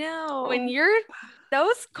when you're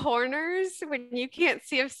those corners when you can't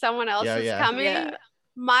see if someone else is coming,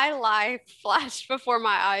 my life flashed before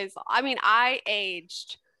my eyes. I mean, I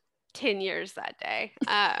aged 10 years that day.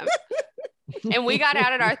 And we got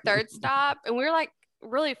out at our third stop, and we were like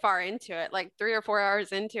really far into it, like 3 or 4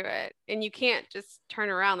 hours into it, and you can't just turn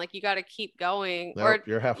around. Like you got to keep going. Nope,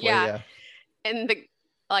 you're halfway. And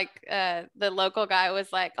the local guy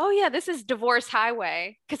was like, "Oh yeah, this is Divorce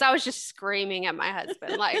Highway," because I was just screaming at my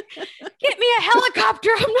husband, like, "Get me a helicopter!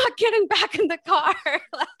 I'm not getting back in the car."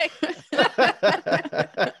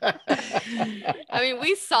 I mean,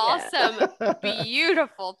 we saw some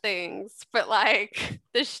beautiful things, but like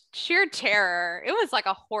the sheer terror, it was like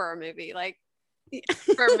a horror movie, like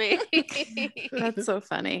for me. That's so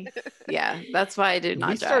funny. Yeah, that's why I did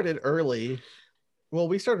not. We started early. Well,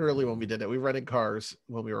 we started early when we did it. We rented cars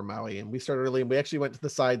when we were in Maui, and we started early, and we actually went to the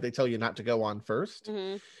side they tell you not to go on first.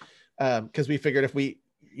 Because we figured if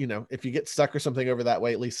if you get stuck or something over that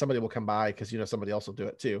way, at least somebody will come by because somebody else will do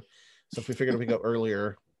it too. So if we figured if we go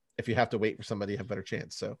earlier, if you have to wait for somebody, you have a better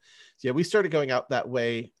chance. So yeah, we started going out that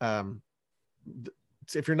way.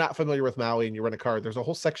 If you're not familiar with Maui and you rent a car, there's a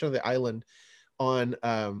whole section of the island on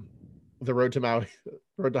the road to Maui,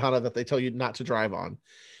 road to Hana, that they tell you not to drive on.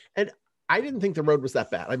 And I didn't think the road was that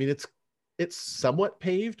bad. I mean, it's somewhat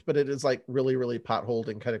paved, but it is like really, really potholed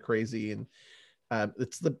and kind of crazy. And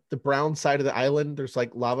it's the brown side of the island. There's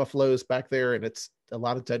like lava flows back there, and it's a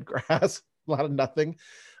lot of dead grass, a lot of nothing.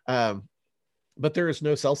 But there is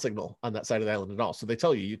no cell signal on that side of the island at all. So they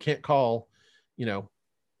tell you can't call,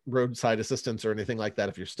 roadside assistance or anything like that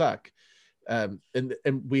if you're stuck. And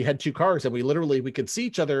we had 2 cars, and we could see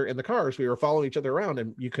each other in the cars. We were following each other around,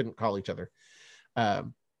 and you couldn't call each other.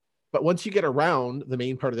 But once you get around the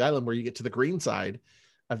main part of the island, where you get to the green side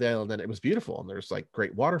of the island, then it was beautiful. And there's like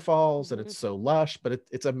great waterfalls, and it's so lush. But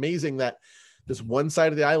it's amazing that this one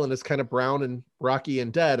side of the island is kind of brown and rocky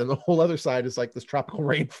and dead, and the whole other side is like this tropical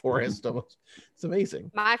rainforest. Almost, it's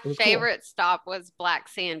amazing. My favorite stop was Black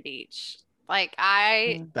Sand Beach. Like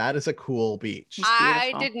that is a cool beach.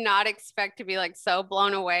 I did not expect to be like so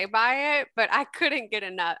blown away by it, but I couldn't get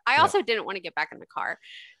enough. I also didn't want to get back in the car.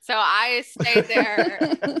 So I stayed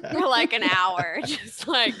there for like an hour. Just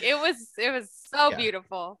like it was so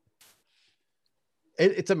beautiful.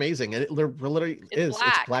 It's amazing. And it literally is.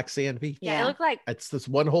 It's Black Sand Beach. Yeah. It looked like it's this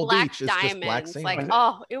one whole beach. It's just black sand. Like,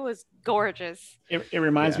 oh, it was gorgeous. It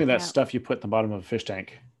reminds me of that stuff you put in the bottom of a fish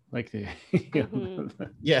tank. Like the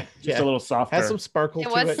just a little softer. Has some sparkle. It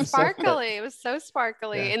was sparkly. It was so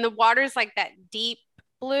sparkly, and the water's like that deep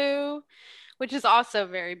blue, which is also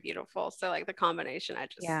very beautiful. So like the combination,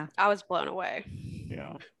 I was blown away.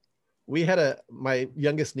 Yeah. We had my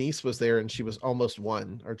youngest niece was there, and she was almost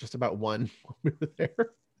 1 or just about 1 when we were there.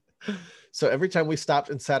 So every time we stopped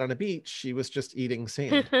and sat on a beach, she was just eating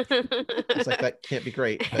sand. It's like, that can't be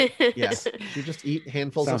great. But yeah, you just eat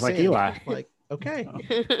handfuls of sand. Sounds like Eli. Like, okay.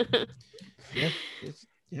 Yeah.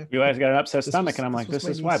 Eli's got an upset stomach, and I'm like, this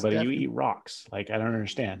is why, buddy. You eat rocks. Like, I don't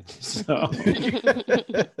understand.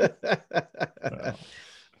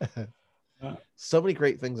 So many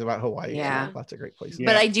great things about Hawaii. Yeah. Lots of great places.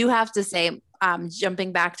 But I do have to say,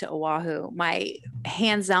 jumping back to Oahu, my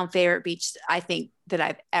hands down favorite beach I think that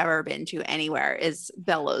I've ever been to anywhere is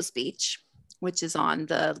Bellows Beach, which is on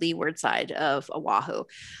the leeward side of Oahu.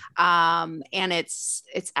 And it's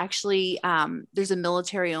actually, there's a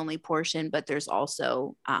military only portion, but there's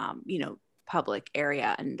also, public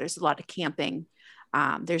area, and there's a lot of camping.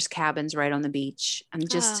 There's cabins right on the beach, and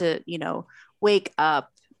just to, wake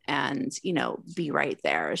up and, be right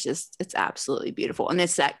there. It's absolutely beautiful. And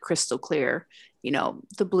it's that crystal clear,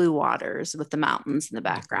 the blue waters with the mountains in the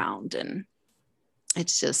background. And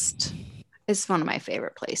it's one of my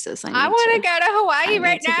favorite places. I want to go to Hawaii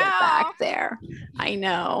right now. Get back there. I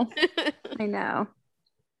know.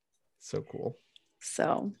 So cool.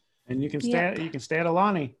 So. And you can stay at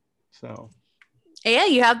Alani. So. Yeah,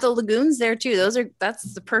 you have the lagoons there too.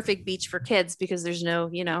 That's the perfect beach for kids because there's no,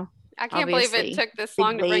 I can't believe it took this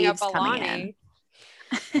long to bring up Alani.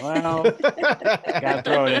 Well, gotta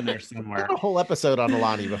throw it in there somewhere. A whole episode on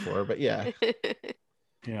Alani before, but yeah.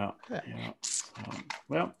 Yeah.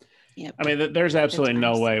 Well, I mean, there's absolutely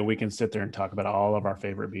no way we can sit there and talk about all of our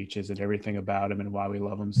favorite beaches and everything about them and why we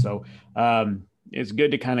love them. So it's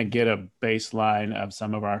good to kind of get a baseline of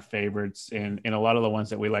some of our favorites and a lot of the ones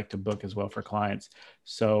that we like to book as well for clients.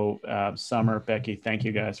 So Somer, Becky, thank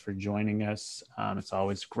you guys for joining us. It's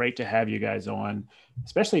always great to have you guys on,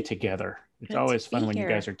 especially together. It's always fun when you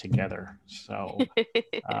guys are together. So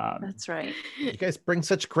that's right. You guys bring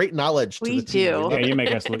such great knowledge to the team. We do. Yeah, you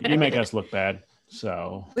make us look bad.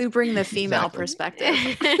 So we bring the female perspective.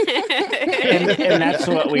 and that's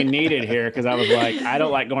what we needed here, because I was like, I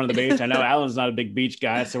don't like going to the beach. I know Alan's not a big beach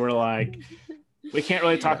guy, so we're like, we can't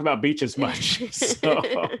really talk about beaches much. So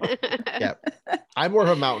yeah, I'm more of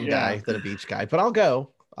a mountain guy than a beach guy, but I'll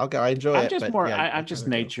go. I enjoy it. I'm just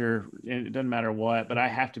nature. It doesn't matter what, but I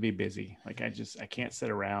have to be busy. Like I can't sit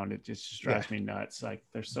around. It just drives me nuts. Like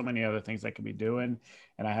there's so many other things I could be doing,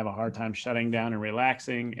 and I have a hard time shutting down and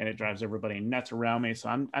relaxing, and it drives everybody nuts around me. So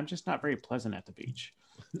I'm just not very pleasant at the beach.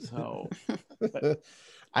 So but,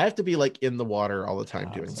 I have to be like in the water all the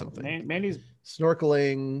time doing something. Mandy's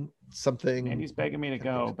snorkeling, something. Mandy's begging me to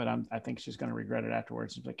go, but I think she's going to regret it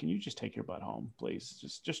afterwards. She's like, "Can you just take your butt home, please?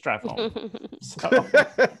 Just drive home." So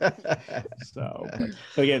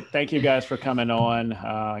again, thank you guys for coming on.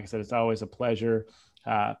 Like I said, it's always a pleasure.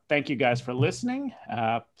 Thank you guys for listening.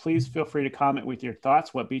 Please feel free to comment with your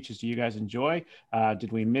thoughts. What beaches do you guys enjoy?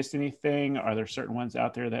 Did we miss anything? Are there certain ones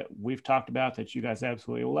out there that we've talked about that you guys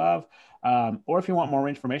absolutely love? Or if you want more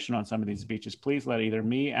information on some of these beaches, please let either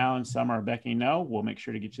me, Alan, Somer, or Becky know. We'll make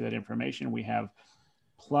sure to get you that information. We have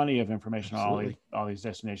plenty of information on all these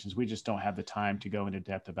destinations. We just don't have the time to go into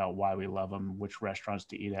depth about why we love them, which restaurants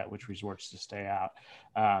to eat at, which resorts to stay out.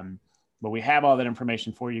 But we have all that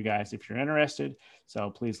information for you guys if you're interested.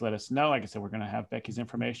 So please let us know. Like I said, we're going to have Becky's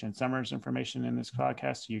information and Somer's information in this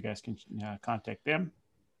podcast, so you guys can contact them.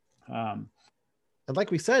 And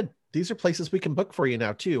like we said, these are places we can book for you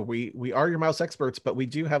now too. We are your mouse experts, but we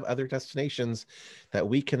do have other destinations that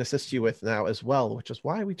we can assist you with now as well, which is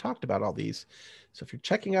why we talked about all these. So if you're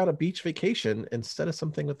checking out a beach vacation instead of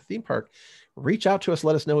something with the theme park, reach out to us.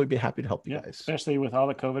 Let us know. We'd be happy to help you guys. Especially with all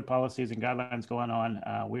the COVID policies and guidelines going on.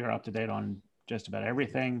 We are up to date on just about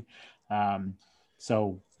everything.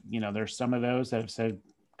 So, there's some of those that have said,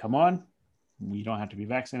 come on, you don't have to be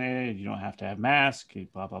vaccinated. You don't have to have masks,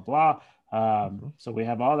 blah, blah, blah. So we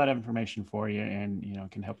have all that information for you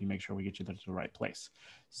and, can help you make sure we get you to the right place.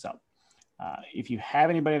 So if you have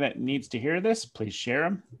anybody that needs to hear this, please share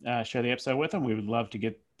them, share the episode with them. We would love to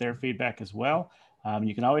get their feedback as well.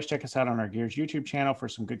 You can always check us out on our Gears YouTube channel for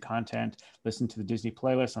some good content. Listen to the Disney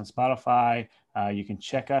playlist on Spotify. You can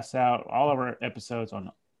check us out, all of our episodes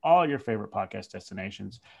on all your favorite podcast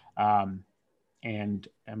destinations. And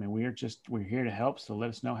I mean, we're here to help. So let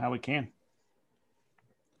us know how we can.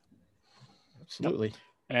 Absolutely. Yep.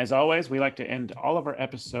 And as always, we like to end all of our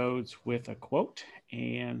episodes with a quote.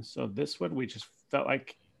 And so this one, we just felt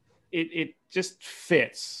like it just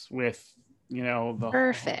fits with,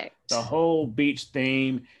 Perfect. the whole beach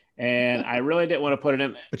theme. And I really didn't want to put it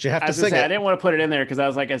in. But you have to sing it. I didn't want to put it in there because I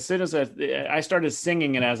was like, as soon as I started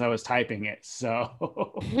singing it as I was typing it. So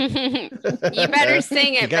you better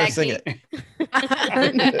sing it, you gotta Becky. sing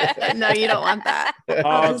it. No, you don't want that.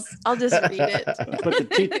 I'll just read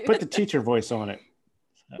it. Put the teacher voice on it.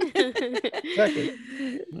 Exactly.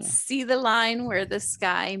 Yeah. See the line where the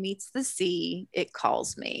sky meets the sea. It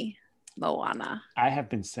calls me. Moana. I have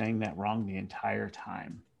been saying that wrong the entire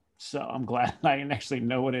time. So I'm glad I can actually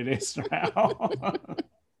know what it is now.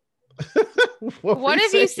 What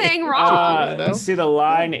is he saying wrong? See the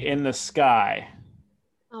line in the sky.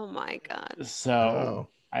 Oh my God. So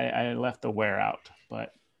I left the where out,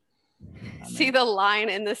 but see the line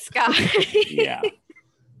in the sky. Yeah.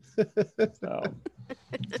 So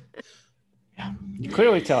yeah, you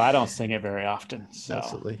clearly tell I don't sing it very often. So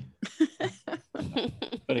absolutely.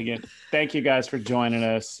 But again, thank you guys for joining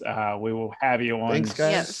us. We will have you on. Thanks,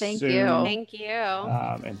 guys. Yeah, thank soon. you. Thank you.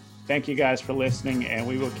 And thank you guys for listening, and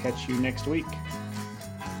we will catch you next week.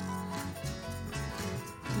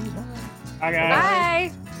 Bye,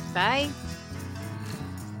 guys. Bye. Bye.